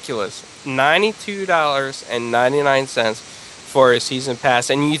ridiculous. $92.99 for a season pass.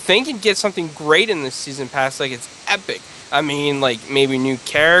 And you think you'd get something great in this season pass, it's epic. I mean, maybe new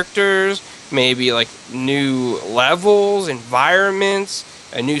characters, maybe new levels, environments,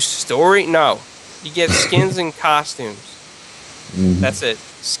 a new story. No, you get skins and costumes. That's it.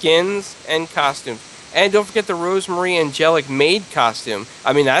 Skins and costumes. And don't forget the Rosemary Angelic Maid costume.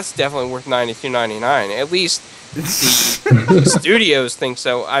 I mean, that's definitely worth $92.99. At least the studios think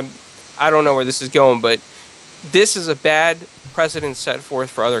so. I don't know where this is going, but this is a bad precedent set forth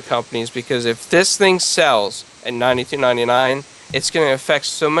for other companies, because if this thing sells at $92.99, it's going to affect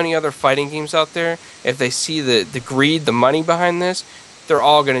so many other fighting games out there. If they see the greed, the money behind this, they're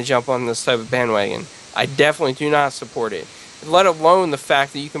all going to jump on this type of bandwagon. I definitely do not support it. Let alone the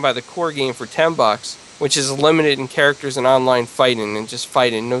fact that you can buy the core game for $10, which is limited in characters and online fighting and just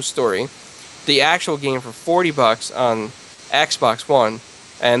fighting, no story. The actual game for $40 on Xbox One,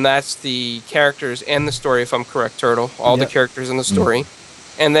 and that's the characters and the story, if I'm correct, Turtle. All the characters and the story.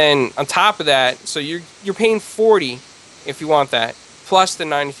 And then on top of that, so you're paying $40 if you want that, plus the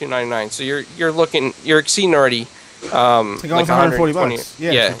 $92.99. So you're exceeding already $140.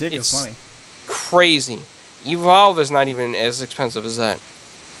 Yeah, it's ridiculous money. Crazy. Evolve is not even as expensive as that.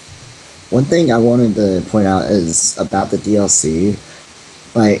 One thing I wanted to point out is about the DLC.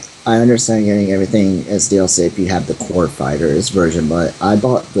 I understand getting everything as DLC if you have the core fighters version, but I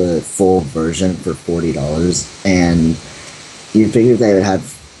bought the full version for $40, and you figured they would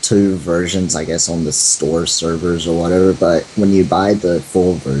have two versions, I guess, on the store servers or whatever, but when you buy the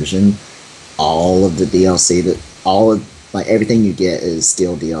full version, all of the DLC, everything you get is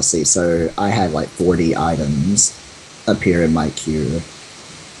still DLC, so I had 40 items appear in my queue.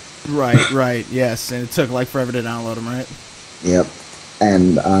 Right, yes, and it took forever to download them, right? Yep.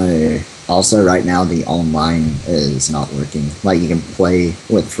 And also right now the online is not working. You can play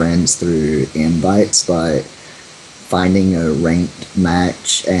with friends through invites, but finding a ranked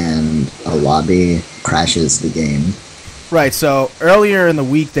match and a lobby crashes the game. Right, so earlier in the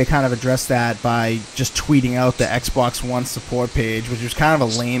week they kind of addressed that by just tweeting out the Xbox One support page, which was kind of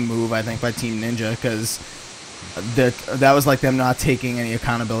a lame move, I think, by Team Ninja, because that was like them not taking any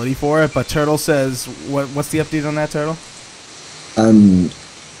accountability for it. But Turtle says, what's the update on that, Turtle?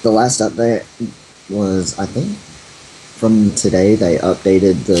 The last update was, I think, from today. They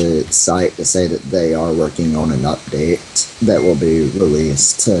updated the site to say that they are working on an update that will be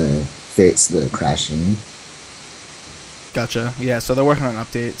released to fix the crashing. Gotcha. Yeah, so they're working on an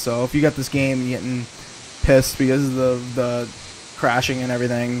update. So if you got this game and you're getting pissed because of the crashing and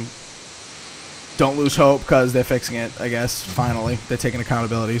everything, don't lose hope, because they're fixing it, I guess. Finally, they're taking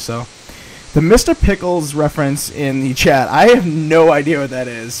accountability. So the Mr. Pickles reference in the chat, I have no idea what that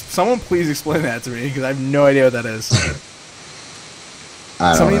is. Someone please explain that to me, because I have no idea what that is.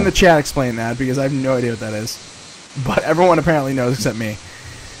 Somebody in the chat explain that, because I have no idea what that is. But everyone apparently knows except me.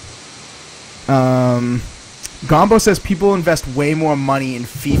 Gombo says people invest way more money in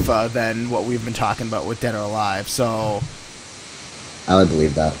FIFA than what we've been talking about with Dead or Alive, so I would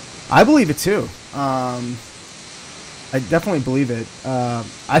believe that. I believe it too. I definitely believe it.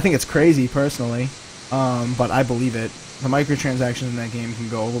 I think it's crazy personally, but I believe it. The microtransactions in that game can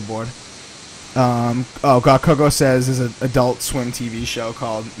go overboard. God Coco says there's an Adult Swim TV show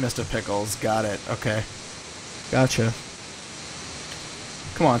called Mr. Pickles. Got it. Okay. Gotcha.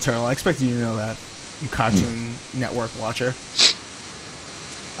 Come on, Turtle. I expect you to know that. You Cartoon Network watcher.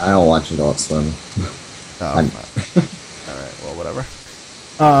 I don't watch Adult Swim. Alright, well, whatever.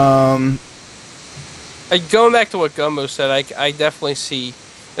 Going back to what Gumbo said, I definitely see,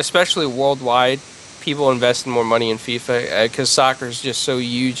 especially worldwide, people investing more money in FIFA because soccer is just so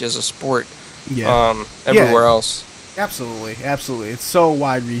huge as a sport. Everywhere else. Absolutely. It's so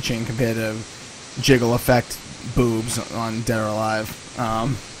wide-reaching compared to jiggle effect boobs on Dead or Alive.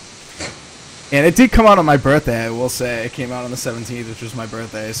 And it did come out on my birthday, I will say. It came out on the 17th, which was my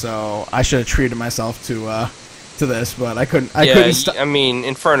birthday, so I should have treated myself to this, but I couldn't. I mean,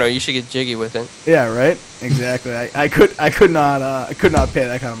 Inferno, you should get jiggy with it. Yeah, right. Exactly. I could not pay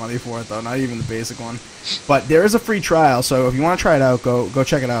that kind of money for it though. Not even the basic one. But there is a free trial, so if you want to try it out, go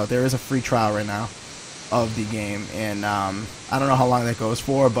check it out. There is a free trial right now of the game, and I don't know how long that goes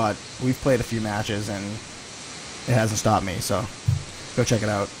for, but we've played a few matches and it hasn't stopped me. So go check it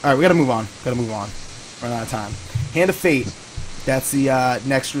out. All right, we gotta move on. Running out of time. Hand of Fate. That's the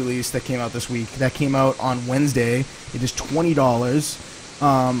next release that came out this week. That came out on Wednesday. It is $20.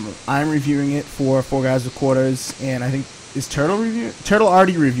 I'm reviewing it for 4GwQPodcast, and I think is Turtle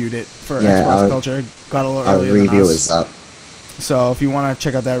already reviewed it for Xbox Culture. Got a little earlier than us. Our review is up. So if you want to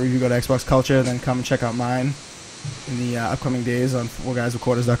check out that review, go to Xbox Culture. Then come and check out mine in the upcoming days on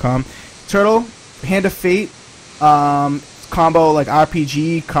 4GwQPodcast.com. Turtle, Hand of Fate, combo like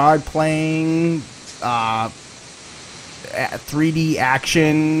RPG, card playing, 3D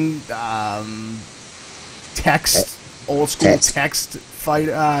action, text, old school text fight,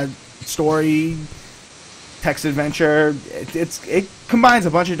 story, text adventure. It combines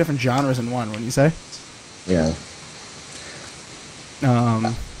a bunch of different genres in one. Wouldn't you say? Yeah.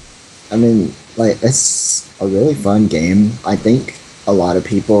 I mean, like, it's a really fun game. I think a lot of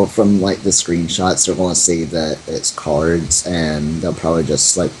people from like the screenshots are going to see that it's cards, and they'll probably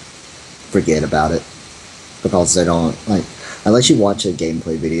just like forget about it. Because they don't, like, unless you watch a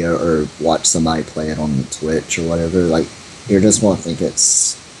gameplay video or watch somebody play it on Twitch or whatever, like, you're just going to think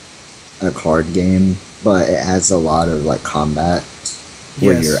it's a card game, but it has a lot of, like, combat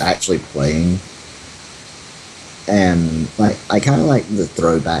where you're actually playing. And, like, I kind of like the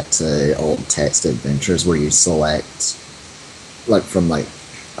throwback to old text adventures where you select, like, from, like,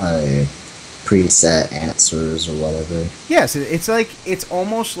 preset answers or whatever. Yes, it's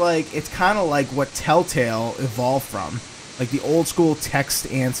almost like, it's kind of like what Telltale evolved from. Like the old school text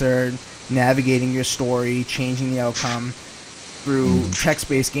answer, navigating your story, changing the outcome through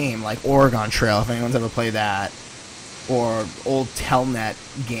text-based game, like Oregon Trail, if anyone's ever played that. Or old Telnet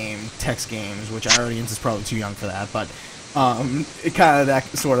game, text games, which our audience is probably too young for that, but it kind of that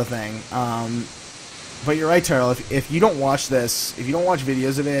sort of thing. But you're right, Turtle. If you don't watch this, if you don't watch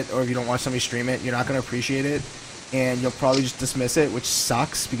videos of it, or if you don't watch somebody stream it, you're not going to appreciate it, and you'll probably just dismiss it, which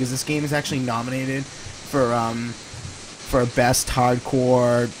sucks, because this game is actually nominated for a best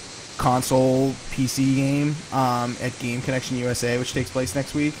hardcore console PC game at Game Connection USA, which takes place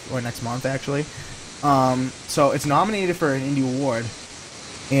next week, or next month, actually. So it's nominated for an indie award,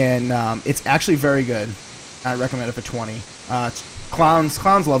 and it's actually very good. I recommend it for 20.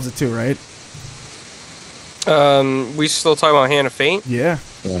 Clowns loves it too, right? We still talking about Hand of Fate? Yeah.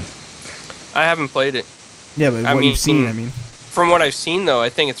 I haven't played it. Yeah, but what you've seen, I mean. From what I've seen, though, I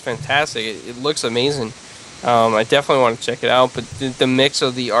think it's fantastic. It looks amazing. I definitely want to check it out. But the mix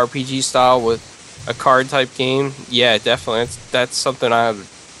of the RPG style with a card type game, yeah, definitely. That's something I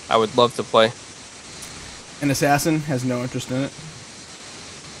would love to play. An Assassin has no interest in it.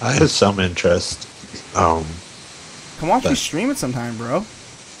 I have some interest. Come watch me stream it sometime, bro.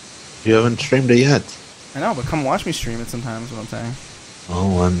 You haven't streamed it yet. I know, but come watch me stream it sometime is what I'm saying. Well,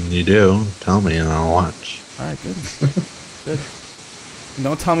 when you do, tell me and I'll watch. Alright, good. Good. And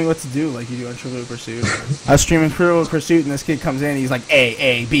don't tell me what to do like you do on Trivial Pursuit. I was streaming Trivial Pursuit and this kid comes in, he's like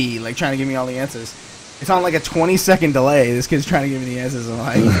A, B, like trying to give me all the answers. It's on like a 20-second delay. This kid's trying to give me the answers. I'm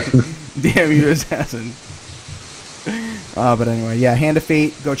like, damn you, Assassin. But anyway, yeah, Hand of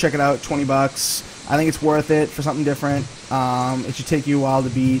Fate, go check it out, $20. I think it's worth it for something different. It should take you a while to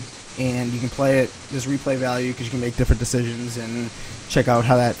beat, and you can play it. There's replay value because you can make different decisions and check out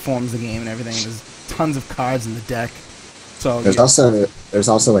how that forms the game and everything. There's tons of cards in the deck. So there's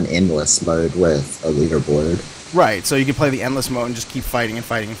also an endless mode with a leaderboard. Right, so you can play the endless mode and just keep fighting and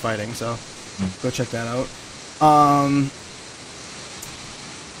fighting and fighting. So go check that out.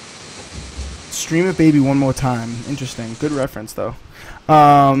 Stream it, baby, one more time. Interesting. Good reference, though.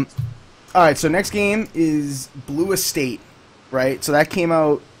 Alright, so next game is Blue Estate, right? So that came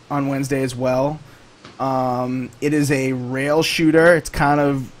out on Wednesday as well. It is a rail shooter. It's kind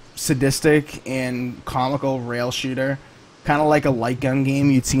of sadistic and comical rail shooter. Kind of like a light gun game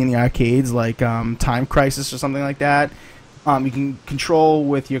you'd see in the arcades, like Time Crisis or something like that. You can control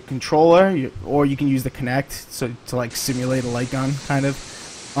with your controller, or you can use the Kinect to like simulate a light gun, kind of.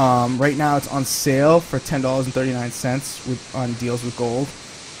 Right now it's on sale for $10.39 on deals with gold.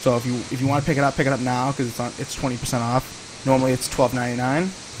 So if you want to pick it up now because it's 20% off. Normally it's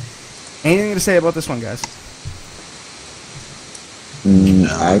 $12.99. Anything to say about this one, guys?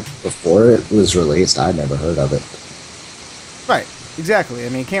 Before it was released, I'd never heard of it. Right, exactly. I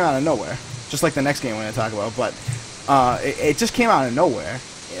mean, it came out of nowhere, just like the next game we're going to talk about. But it just came out of nowhere.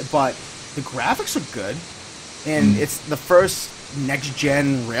 But the graphics are good, and it's the first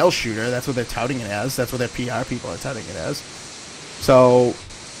next-gen rail shooter. That's what they're touting it as. That's what their PR people are touting it as. So,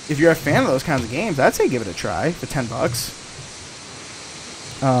 if you're a fan of those kinds of games, I'd say give it a try for $10.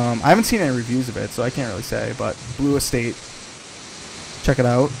 I haven't seen any reviews of it, so I can't really say. But Blue Estate, check it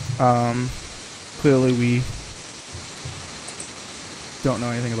out. Clearly, we don't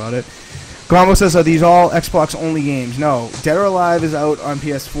know anything about it. Grombo says, are these all Xbox-only games? No. Dead or Alive is out on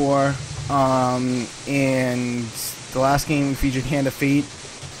PS4, and the last game featured Hand of Fate.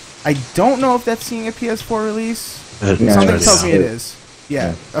 I don't know if that's seeing a PS4 release. Something tells me it is.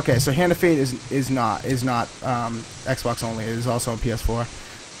 Yeah. Okay, so Hand of Fate is not Xbox only. It is also on PS4.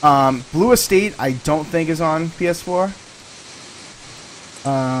 Blue Estate I don't think is on PS4.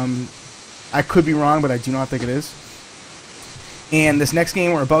 I could be wrong, but I do not think it is. And this next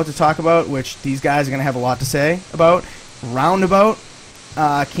game we're about to talk about, which these guys are going to have a lot to say about, Roundabout,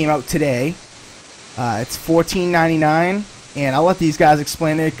 came out today. It's $14.99, and I'll let these guys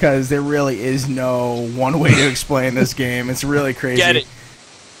explain it because there really is no one way to explain this game. It's really crazy. Get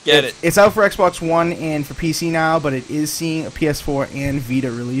it. It's out for Xbox One and for PC now, but it is seeing a PS4 and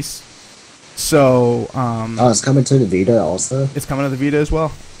Vita release. So, it's coming to the Vita also? It's coming to the Vita as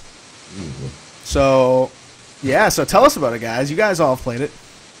well. So, yeah, so tell us about it, guys. You guys all have played it.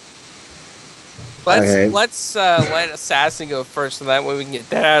 Let's let Assassin go first, so that way we can get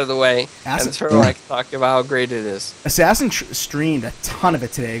that out of the way. And Turtle I can talk about how great it is. Assassin streamed a ton of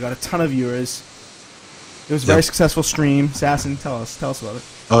it today. Got a ton of viewers. It was a very successful stream. Assassin, tell us about it.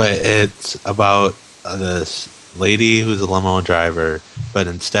 Okay, it's about this lady who's a limo driver, but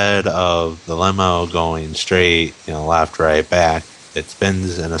instead of the limo going straight, left, right, back, it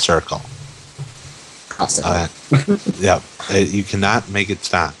spins in a circle. Yep. You cannot make it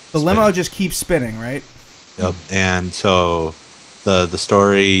stop. The limo just keeps spinning, right? Yep. And so the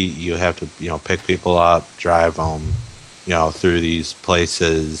story, you have to pick people up, drive them, through these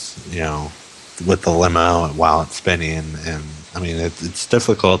places, with the limo while it's spinning. And I mean, it's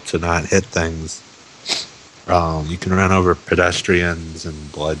difficult to not hit things. You can run over pedestrians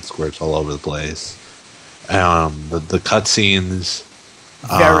and blood squirts all over the place. The cutscenes,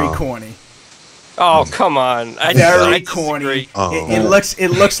 very corny. Oh, come on. Very corny.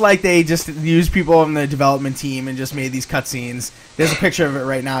 It looks like they just used people on the development team and just made these cutscenes. There's a picture of it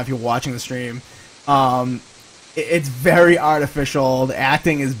right now if you're watching the stream. It's very artificial. The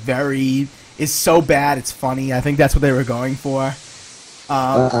acting is so bad it's funny. I think that's what they were going for.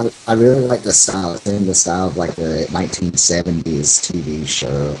 I really like the style. It's in the style of like the 1970s TV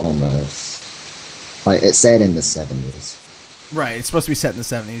show almost. Like it's set in the 70s. Right, it's supposed to be set in the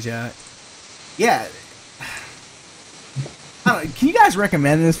 70s, yeah. Yeah, Can you guys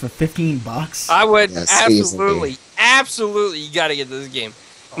recommend this for $15? I would Yes, absolutely. You got to get this game.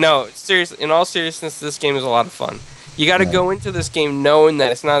 No, seriously. In all seriousness, this game is a lot of fun. You got to go into this game knowing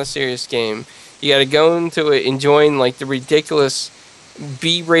that it's not a serious game. You got to go into it enjoying like the ridiculous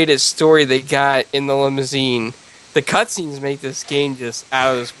B-rated story they got in the limousine. The cutscenes make this game just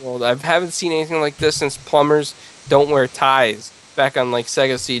out of this world. I haven't seen anything like this since Plumbers Don't Wear Ties back on like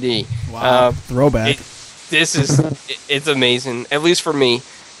Sega CD. Wow, throwback. It's amazing. At least for me,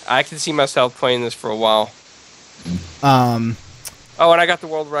 I can see myself playing this for a while. Oh, and I got the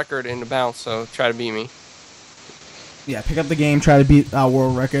world record in the bounce, so try to beat me. Yeah, pick up the game, try to beat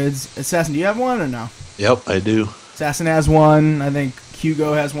world records. Assassin, do you have one or no? Yep, I do. Assassin has one. I think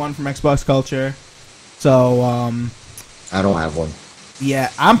Hugo has one from Xbox Culture. So, I don't have one.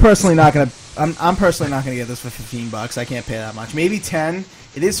 Yeah, I'm personally not gonna get this for $15. I can't pay that much. Maybe 10.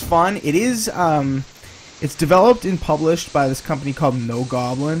 It is fun. It is it's developed and published by this company called No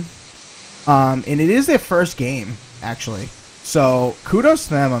Goblin. And it is their first game, actually. So kudos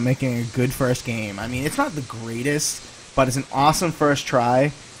to them on making a good first game. I mean, it's not the greatest, but it's an awesome first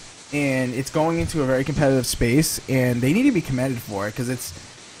try, and it's going into a very competitive space, and they need to be commended for it because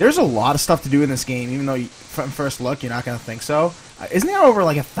there's a lot of stuff to do in this game, even though from first look you're not going to think so. Isn't there over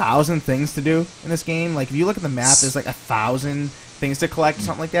like 1,000 things to do in this game? Like if you look at the map, there's like 1,000 things to collect or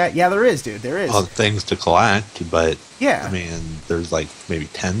something like that. Yeah, there is, dude. There is. Well, things to collect, but yeah, I mean, there's like maybe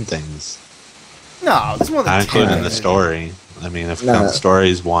 10 things. No, there's more than 10. Not including the story. I mean, if the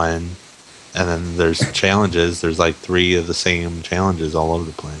story's one, and then there's challenges, there's like 3 of the same challenges all over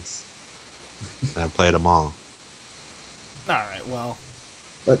the place. And I played them all. Alright, well.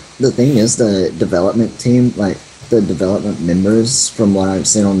 But the thing is, the development team, like, the development members, from what I've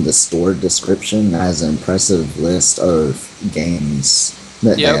seen on the store description, has an impressive list of games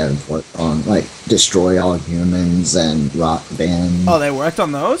that they have worked on, like Destroy All Humans and Rock Band. Oh, they worked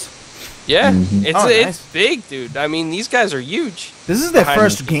on those? Yeah, Mm-hmm. It's big, dude. I mean, these guys are huge. This is their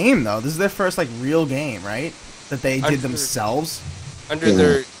first game, though. This is their first, like, real game, right? That they did themselves?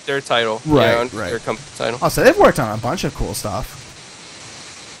 Under their title. Right, yeah, under their company title. Oh, so they've worked on a bunch of cool stuff.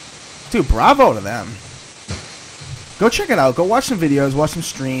 Dude, bravo to them. Go check it out. Go watch some videos, watch some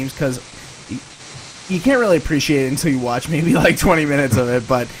streams, because you can't really appreciate it until you watch maybe, like, 20 minutes of it,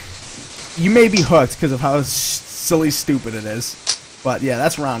 but you may be hooked because of how silly stupid it is. But, yeah,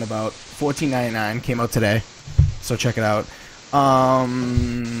 that's Roundabout. $14.99 came out today, so check it out.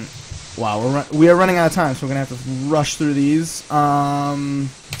 Wow, we are running out of time, so we're gonna have to rush through these.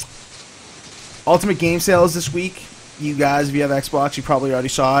 Ultimate Game Sales this week. You guys, if you have Xbox, you probably already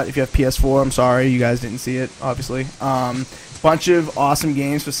saw it. If you have PS4, I'm sorry, you guys didn't see it, obviously. Bunch of awesome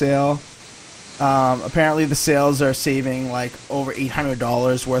games for sale. Apparently, the sales are saving like over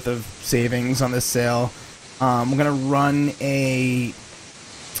 $800 worth of savings on this sale. We're gonna run a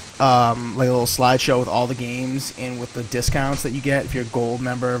like a little slideshow with all the games and with the discounts that you get if you're a gold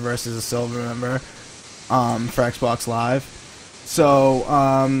member versus a silver member for Xbox Live. So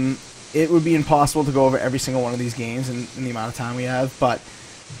it would be impossible to go over every single one of these games in the amount of time we have, but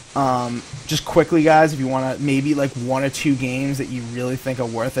just quickly, guys, if you want to, maybe like 1 or 2 games that you really think are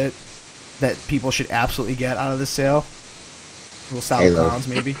worth it that people should absolutely get out of this sale. Little South Clowns,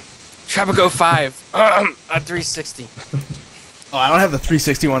 maybe. Tropico 5 on 360. Oh, I don't have the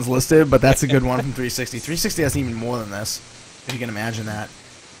 360 ones listed, but that's a good one from 360. 360 has even more than this, if you can imagine that.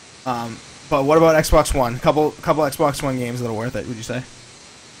 But what about Xbox One? Couple Xbox One games that are worth it, would you say?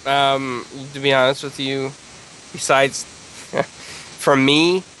 To be honest with you, besides, for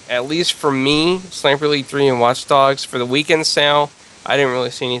me, at least for me, Sniper Elite 3 and Watch Dogs, for the weekend sale, I didn't really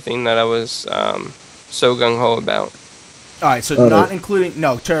see anything that I was so gung-ho about. Alright, so not including...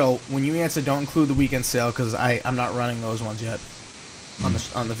 No, Turtle, when you answer, don't include the weekend sale, because I'm not running those ones yet on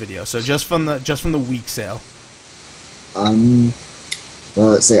the video. So just from the week sale. Well,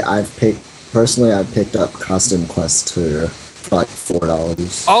 let's say I've picked up Costume Quest 2 for like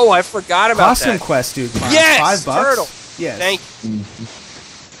 $4. Oh, I forgot about Costume that. Quest, dude. Yes, $5? Turtle. Yes. Thank you.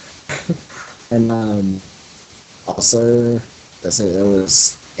 And also, let's say there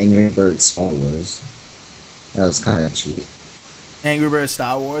was Angry Birds Star Wars. That was kind of cheap. Angry Birds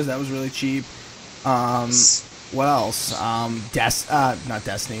Star Wars, that was really cheap. What else? Not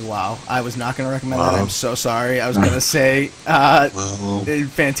Destiny. Wow, I was not going to recommend that. I'm so sorry. I was going to say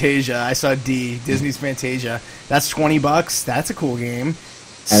Fantasia. I saw Disney's Fantasia. That's $20. That's a cool game.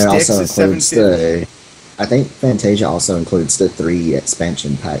 And it also includes I think Fantasia also includes the 3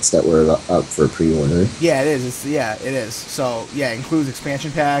 expansion packs that were up for pre-order. Yeah, it is. It is. So yeah, it includes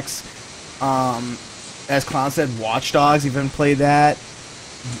expansion packs. As Clown said, Watch Dogs. If you haven't played that,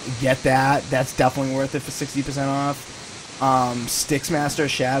 get that. That's definitely worth it for 60% off. Sticksmaster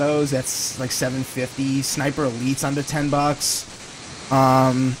Shadows, that's like $7.50. Sniper Elite's under $10.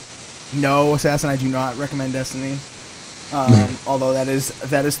 No, Assassin, I do not recommend Destiny. Although that is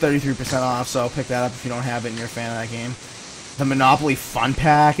 33% off, so pick that up if you don't have it and you're a fan of that game. The Monopoly Fun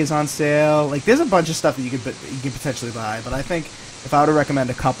Pack is on sale. Like, there's a bunch of stuff that you could potentially buy, but I think if I were to recommend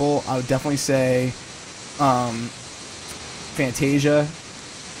a couple, I would definitely say Fantasia.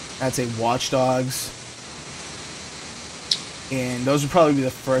 I'd say Watch Dogs. And those would probably be the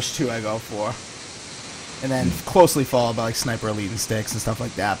first two I go for. And then closely followed by like Sniper Elite and Sticks and stuff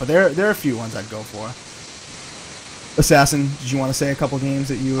like that. But there are a few ones I'd go for. Assassin, did you want to say a couple games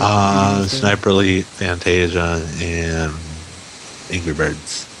that you Sniper Elite, Fantasia, and Angry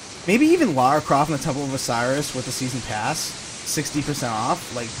Birds. Maybe even Lara Croft and the Temple of Osiris with the season pass. 60%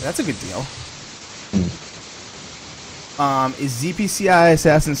 off. Like, that's a good deal. Is ZPCI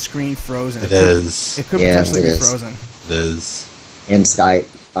Assassin's Creed frozen? It is. It could potentially be frozen. It is. In Skype,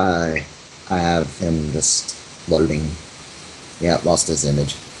 I have him just loading. Yeah, lost his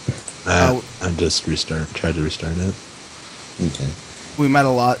image. I just tried to restart it. Okay. We might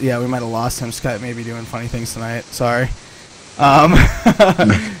have lost. Yeah, we might have lost him. Skype may be doing funny things tonight. Sorry.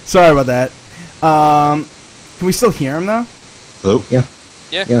 Sorry about that. Can we still hear him though? Hello? Yeah.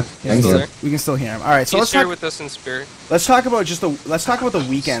 Yeah. We can still hear him. All right. So let's talk with us in spirit. Let's talk about the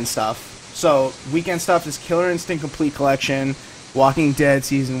weekend stuff. So weekend stuff is Killer Instinct Complete Collection, Walking Dead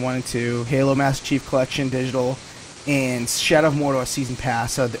Season 1 and 2, Halo Master Chief Collection Digital, and Shadow of Mordor Season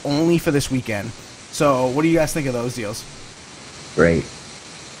Pass. So only for this weekend. So what do you guys think of those deals? Great.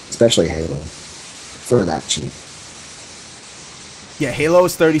 Especially Halo. For that cheap. Yeah, Halo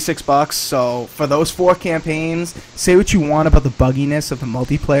is $36, so for those 4 campaigns, say what you want about the bugginess of the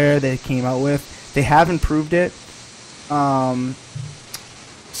multiplayer they came out with. They have improved it.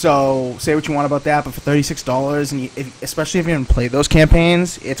 So say what you want about that, but for $36, and especially if you haven't played those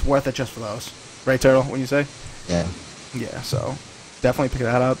campaigns, it's worth it just for those. Right, Turtle, what do you say? Yeah. Yeah, so definitely pick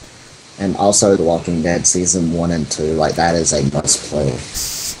that up. And also The Walking Dead Season 1 and 2, like, that is a must-play.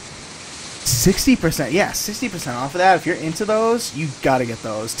 60%, yeah, 60% off of that. If you're into those, you gotta get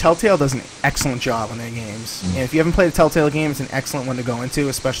those. Telltale does an excellent job on their games. And if you haven't played a Telltale game, it's an excellent one to go into,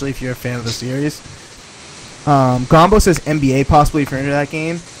 especially if you're a fan of the series. Gombo says NBA possibly if you're into that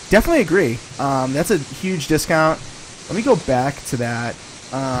game. Definitely agree. That's a huge discount. Let me go back to that.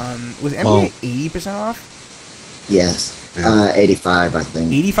 Was NBA 80% off? Yes. 85, I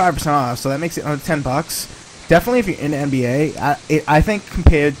think. 85% off, so that makes it under $10. Definitely if you're into NBA, I think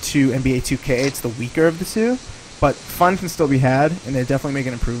compared to NBA 2K, it's the weaker of the two. But fun can still be had, and they're definitely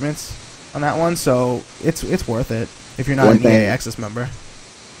making improvements on that one, so it's worth it if you're not an EA Access member.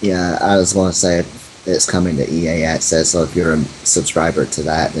 Yeah, I was going to say it's coming to EA Access, so if you're a subscriber to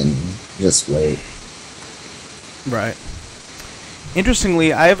that, then just wait. Right.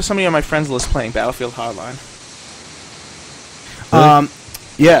 Interestingly, I have somebody on my friends list playing Battlefield Hardline. Really?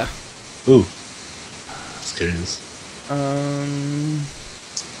 Yeah. Ooh. Just curious.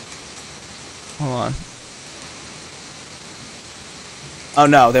 Hold on. Oh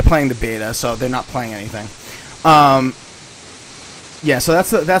no, they're playing the beta, so they're not playing anything. Yeah, so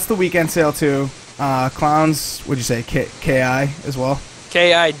that's the weekend sale too. Clowns, what'd you say? KI as well?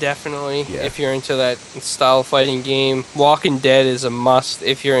 KI definitely, if you're into that style fighting game. Walking Dead is a must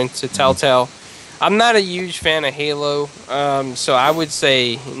if you're into Telltale. I'm not a huge fan of Halo, so I would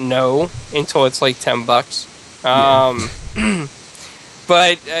say no until it's like $10.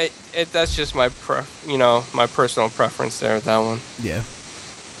 But that's just my my personal preference there with that one. Yeah,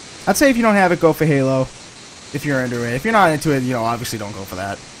 I'd say if you don't have it, go for Halo. If you're into it, if you're not into it, obviously don't go for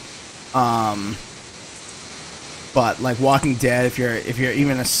that. But like Walking Dead, if you're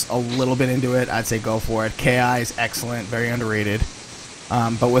even a little bit into it, I'd say go for it. KI is excellent, very underrated.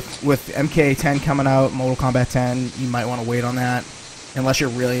 But with MK10 coming out, Mortal Kombat 10, you might want to wait on that. Unless you're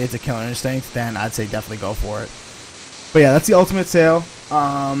really into Killer Instinct, then I'd say definitely go for it. But yeah, that's the ultimate sale.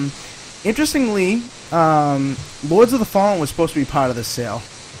 Interestingly, Lords of the Fallen was supposed to be part of this sale.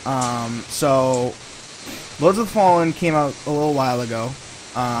 So Lords of the Fallen came out a little while ago.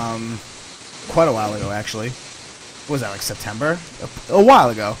 Quite a while ago, actually. What was that, like September? A while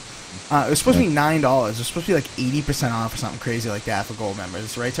ago. It was supposed to be $9. It was supposed to be like 80% off or something crazy like that for gold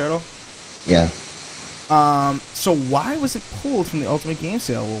members. Right, Turtle? Yeah. So why was it pulled from the Ultimate Game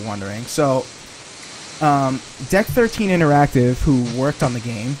Sale, we're wondering. So, Deck 13 Interactive, who worked on the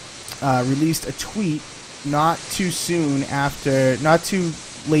game, released a tweet not too late, after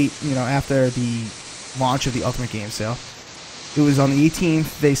the launch of the Ultimate Game Sale. It was on the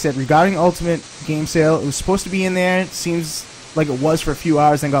 18th. They said, regarding Ultimate Game Sale, it was supposed to be in there. It seems like it was for a few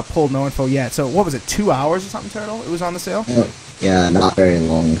hours, then got pulled. No info yet. So what was it? 2 hours or something? Turtle? It was on the sale. Yeah, not very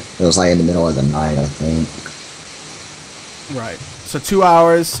long. It was like in the middle of the night, I think. Right. So 2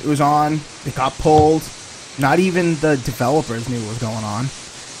 hours. It was on. It got pulled. Not even the developers knew what was going on.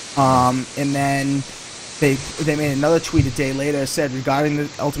 And then they made another tweet a day later, said regarding the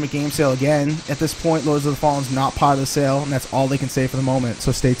Ultimate Game Sale again, at this point, Lords of the Fallen's not part of the sale, and that's all they can say for the moment,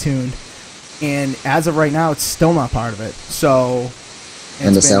 so stay tuned. And as of right now, it's still not part of it. So,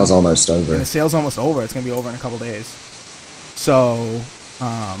 and the sale's almost over. And the sale's almost over. It's going to be over in a couple days. So,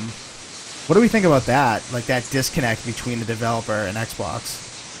 what do we think about that? Like that disconnect between the developer and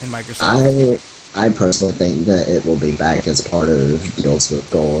Xbox and Microsoft? I personally think that it will be back as part of Deals with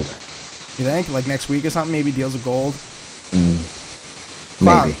Gold. You think? Like next week or something? Maybe Deals with Gold?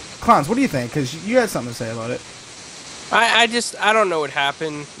 Maybe. Clowns, what do you think? Because you had something to say about it. I don't know what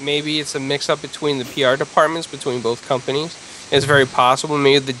happened. Maybe it's a mix-up between the PR departments between both companies. It's very possible.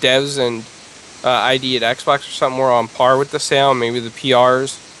 Maybe the devs and ID at Xbox or something were on par with the sale. Maybe the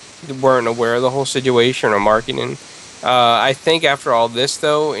PRs weren't aware of the whole situation or marketing. I think after all this,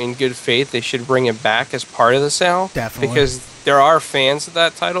 though, in good faith, they should bring it back as part of the sale. Definitely. Because there are fans of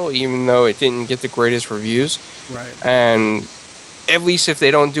that title, even though it didn't get the greatest reviews. Right. And at least if they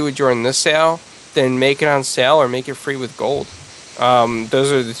don't do it during this sale, then make it on sale or make it free with gold.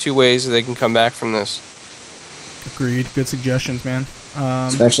 Those are the two ways that they can come back from this. Agreed. Good suggestions, man.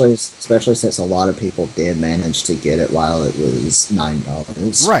 Especially since a lot of people did manage to get it while it was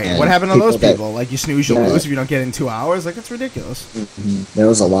 $9. Right. And what happened to those people? Like, you snooze, you'll lose if you don't get it in 2 hours? Like, it's ridiculous. There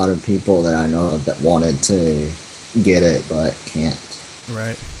was a lot of people that I know of that wanted to get it, but can't.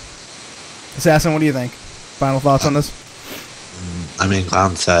 Right. Assassin, what do you think? Final thoughts on this? I mean,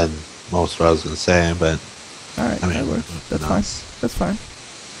 Clown said most of what I was going to say, but... Alright, I mean, that works. That's fine. That's fine.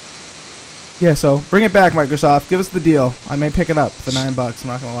 Yeah, so bring it back, Microsoft. Give us the deal. I may pick it up for $9. I'm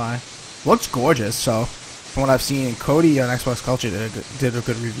not gonna lie. Looks gorgeous. So, from what I've seen, and Cody on Xbox Culture did a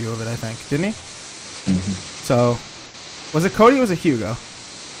good review of it. I think, didn't he? So, was it Cody or was it Hugo?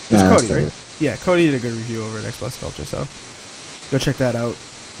 It was Cody, right? Yeah, Cody did a good review over at Xbox Culture. So, go check that out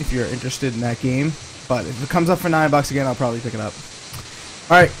if you're interested in that game. But if it comes up for $9 again, I'll probably pick it up.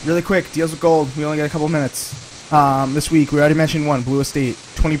 All right, really quick. Deals with gold. We only got a couple minutes. This week, we already mentioned one. Blue Estate,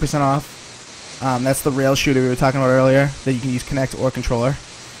 20% off. That's the rail shooter we were talking about earlier that you can use Kinect or controller.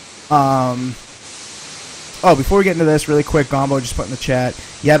 Before we get into this, really quick, Gombo just put in the chat.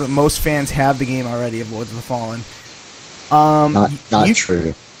 Yeah, but most fans have the game already of Lords of the Fallen. Not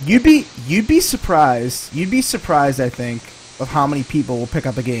true. You'd be surprised. You'd be surprised, I think, of how many people will pick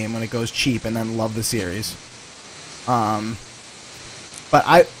up a game when it goes cheap and then love the series. But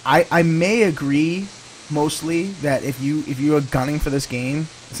I may agree mostly that if you are gunning for this game,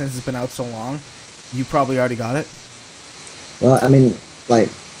 since it's been out so long, you probably already got it. Well, I mean, like,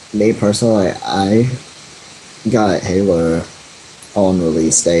 me personally, I got Halo on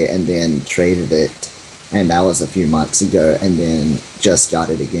release day and then traded it, and that was a few months ago, and then just got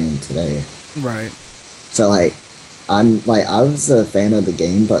it again today. Right. So, like, I was a fan of the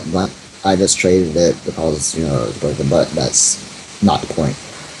game, but I just traded it because, it was broken, but that's not the point.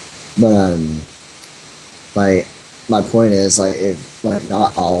 But, my point is, like, if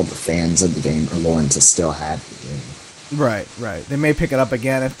not all the fans of the game are going to still have the game. Right. They may pick it up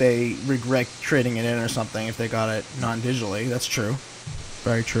again if they regret trading it in or something, if they got it non-digitally. That's true.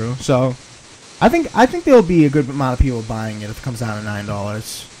 Very true. So, I think there'll be a good amount of people buying it if it comes down to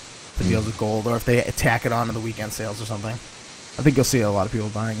 $9 for Deals with Gold, or if they tack it on to the weekend sales or something. I think you'll see a lot of people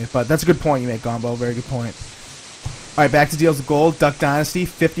buying it. But that's a good point you make, Gombo. Very good point. All right, back to Deals with Gold. Duck Dynasty,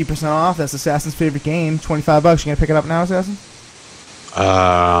 50% off. That's Assassin's favorite game. $25. You gonna pick it up now, Assassin?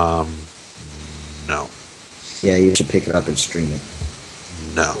 No. Yeah, you should pick it up and stream it.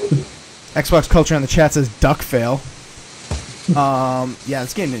 No. Xbox Culture in the chat says duck fail. Yeah,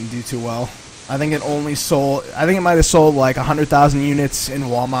 this game didn't do too well. I think it might have sold like 100,000 units in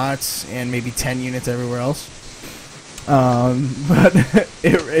Walmarts and maybe 10 units everywhere else. But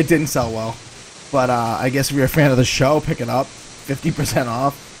it didn't sell well. But I guess if you're a fan of the show, pick it up. 50%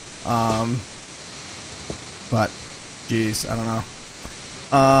 off. But, geez, I don't know.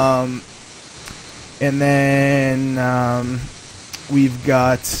 And then we've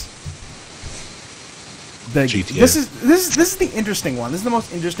got the GTA. This is the interesting one. This is the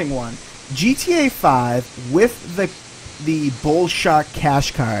most interesting one. GTA 5 with the Bull Shark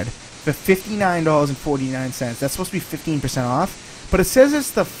cash card for $59.49. That's supposed to be 15% off, but it says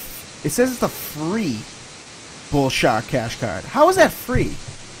it's the free Bull Shark cash card. How is that free?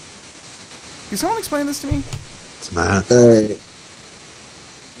 Can someone explain this to me? It's not.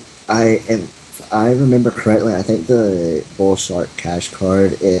 if I remember correctly, I think the Bull Shark cash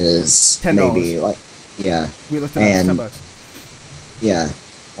card is $10. maybe like, yeah. We looked it up, it's $10. Yeah,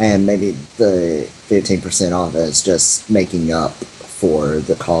 and maybe the 15% off is just making up for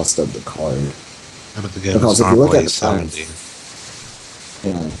the cost of the card. Yeah, but the game is normally 70.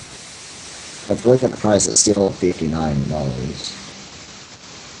 Yeah. If you look at the price, it's still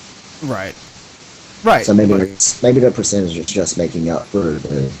 $59. Right. Right. So maybe the percentage is just making up for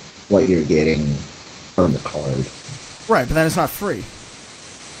what you're getting from the card. Right, but then it's not free.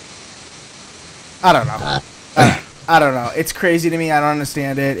 I don't know. I don't know. It's crazy to me. I don't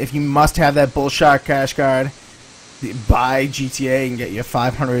understand it. If you must have that bullshit cash card, buy GTA and get you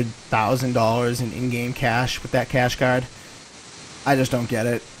 $500,000 in in-game cash with that cash card. I just don't get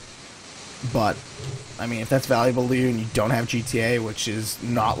it. But, I mean, if that's valuable to you and you don't have GTA, which is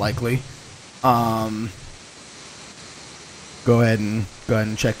not likely, go ahead and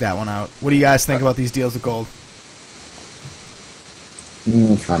check that one out. What do you guys think about these deals of gold?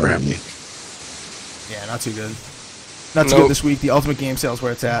 Crappy. Yeah, not too good. Not too good this week. The Ultimate Game Sale's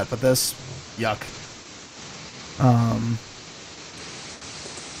where it's at, but this, yuck. I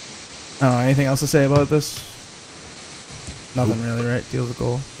don't know, anything else to say about this? Nothing really, right? Deals of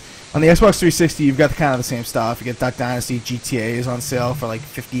gold. On the Xbox 360, you've got kind of the same stuff. You get Duck Dynasty, GTA is on sale for like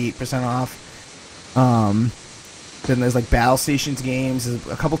 58% off. Then there's like Battle Stations games, there's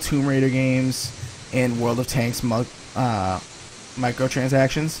a couple Tomb Raider games, and World of Tanks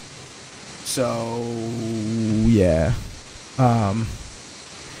microtransactions. So, yeah.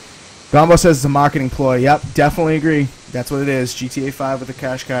 Gombo says it's a marketing ploy. Yep, definitely agree. That's what it is. GTA 5 with a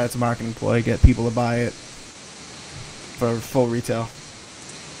cash card, it's a marketing ploy. Get people to buy it for full retail.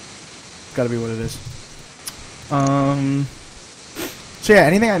 Gotta be what it is. So yeah,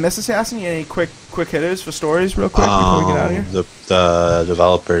 anything I missed, Assassin? You any quick hitters for stories real quick before we get out of here? The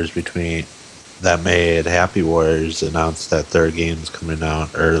developers that made Happy Wars announced that their game's coming out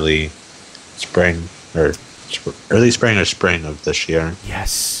early spring or spring of this year.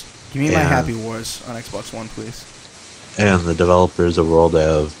 Yes. Give me my Happy Wars on Xbox One, please. And the developers of World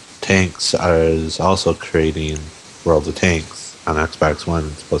of Tanks is also creating World of Tanks on Xbox One.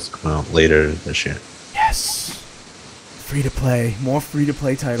 It's supposed to come out later this year. Yes. Free to play. More free to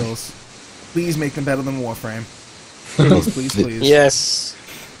play titles. Please make them better than Warframe. Please. Yes.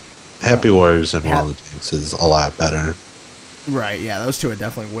 Happy Wars and World of Tanks is a lot better. Right, yeah, those two are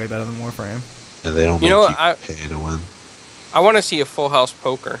definitely way better than Warframe. And they don't pay to win. I want to see a Full House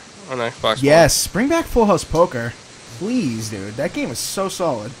Poker on Xbox One. Yes, bring back Full House Poker. Please, dude. That game is so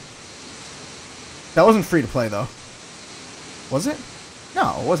solid. That wasn't free to play, though. Was it?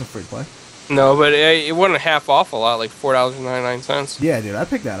 No, it wasn't free to play. No, but it wasn't half off a lot, like $4.99. Yeah, dude, I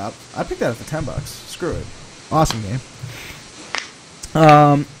picked that up. I picked that up for $10. Screw it. Awesome game.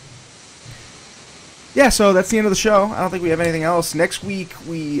 Yeah, so that's the end of the show. I don't think we have anything else. Next week,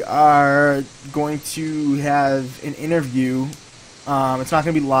 we are going to have an interview. It's not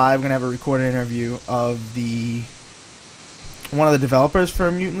going to be live. We're going to have a recorded interview of one of the developers for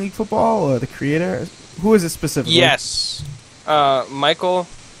Mutant League Football, or the creator. Who is it specifically? Yes. Michael,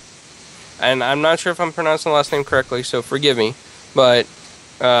 and I'm not sure if I'm pronouncing the last name correctly, so forgive me, but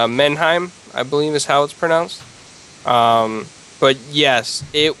Menheim, I believe is how it's pronounced. But yes,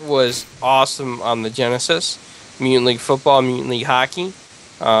 it was awesome on the Genesis. Mutant League Football, Mutant League Hockey.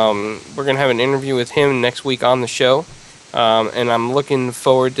 We're going to have an interview with him next week on the show. And I'm looking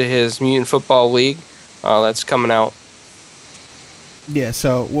forward to his Mutant Football League that's coming out. Yeah,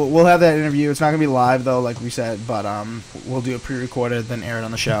 so we'll have that interview. It's not going to be live, though, like we said, but we'll do it pre-recorded, then air it on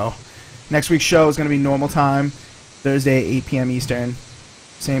the show. Next week's show is going to be normal time, Thursday, 8 p.m. Eastern,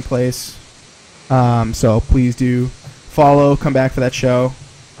 same place. So please do follow, come back for that show.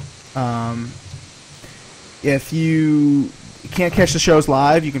 If you can't catch the shows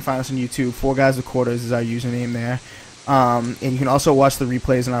live, you can find us on YouTube. 4GwQPodcast is our username there. And you can also watch the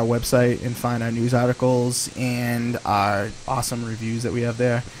replays on our website and find our news articles and our awesome reviews that we have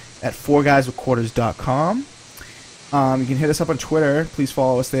there at 4GwQPodcast.com. You can hit us up on Twitter. Please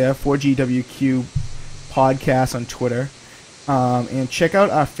follow us there, 4GwQPodcast on Twitter. And check out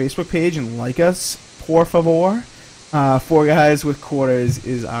our Facebook page and like us, por favor. 4GwQPodcast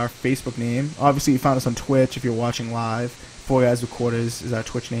is our Facebook name. Obviously, you found us on Twitch if you're watching live. 4GwQPodcast is our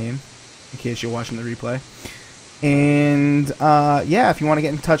Twitch name, in case you're watching the replay. And, yeah, if you want to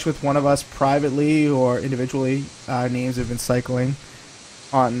get in touch with one of us privately or individually, our names have been cycling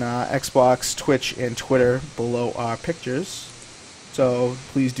on Xbox, Twitch, and Twitter below our pictures. So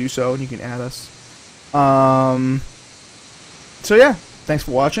please do so, and you can add us. So, yeah, thanks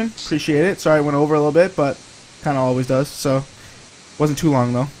for watching. Appreciate it. Sorry it went over a little bit, but kind of always does. So, wasn't too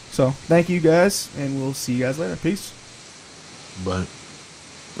long, though. So thank you guys, and we'll see you guys later. Peace. But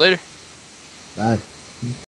Later. Bye.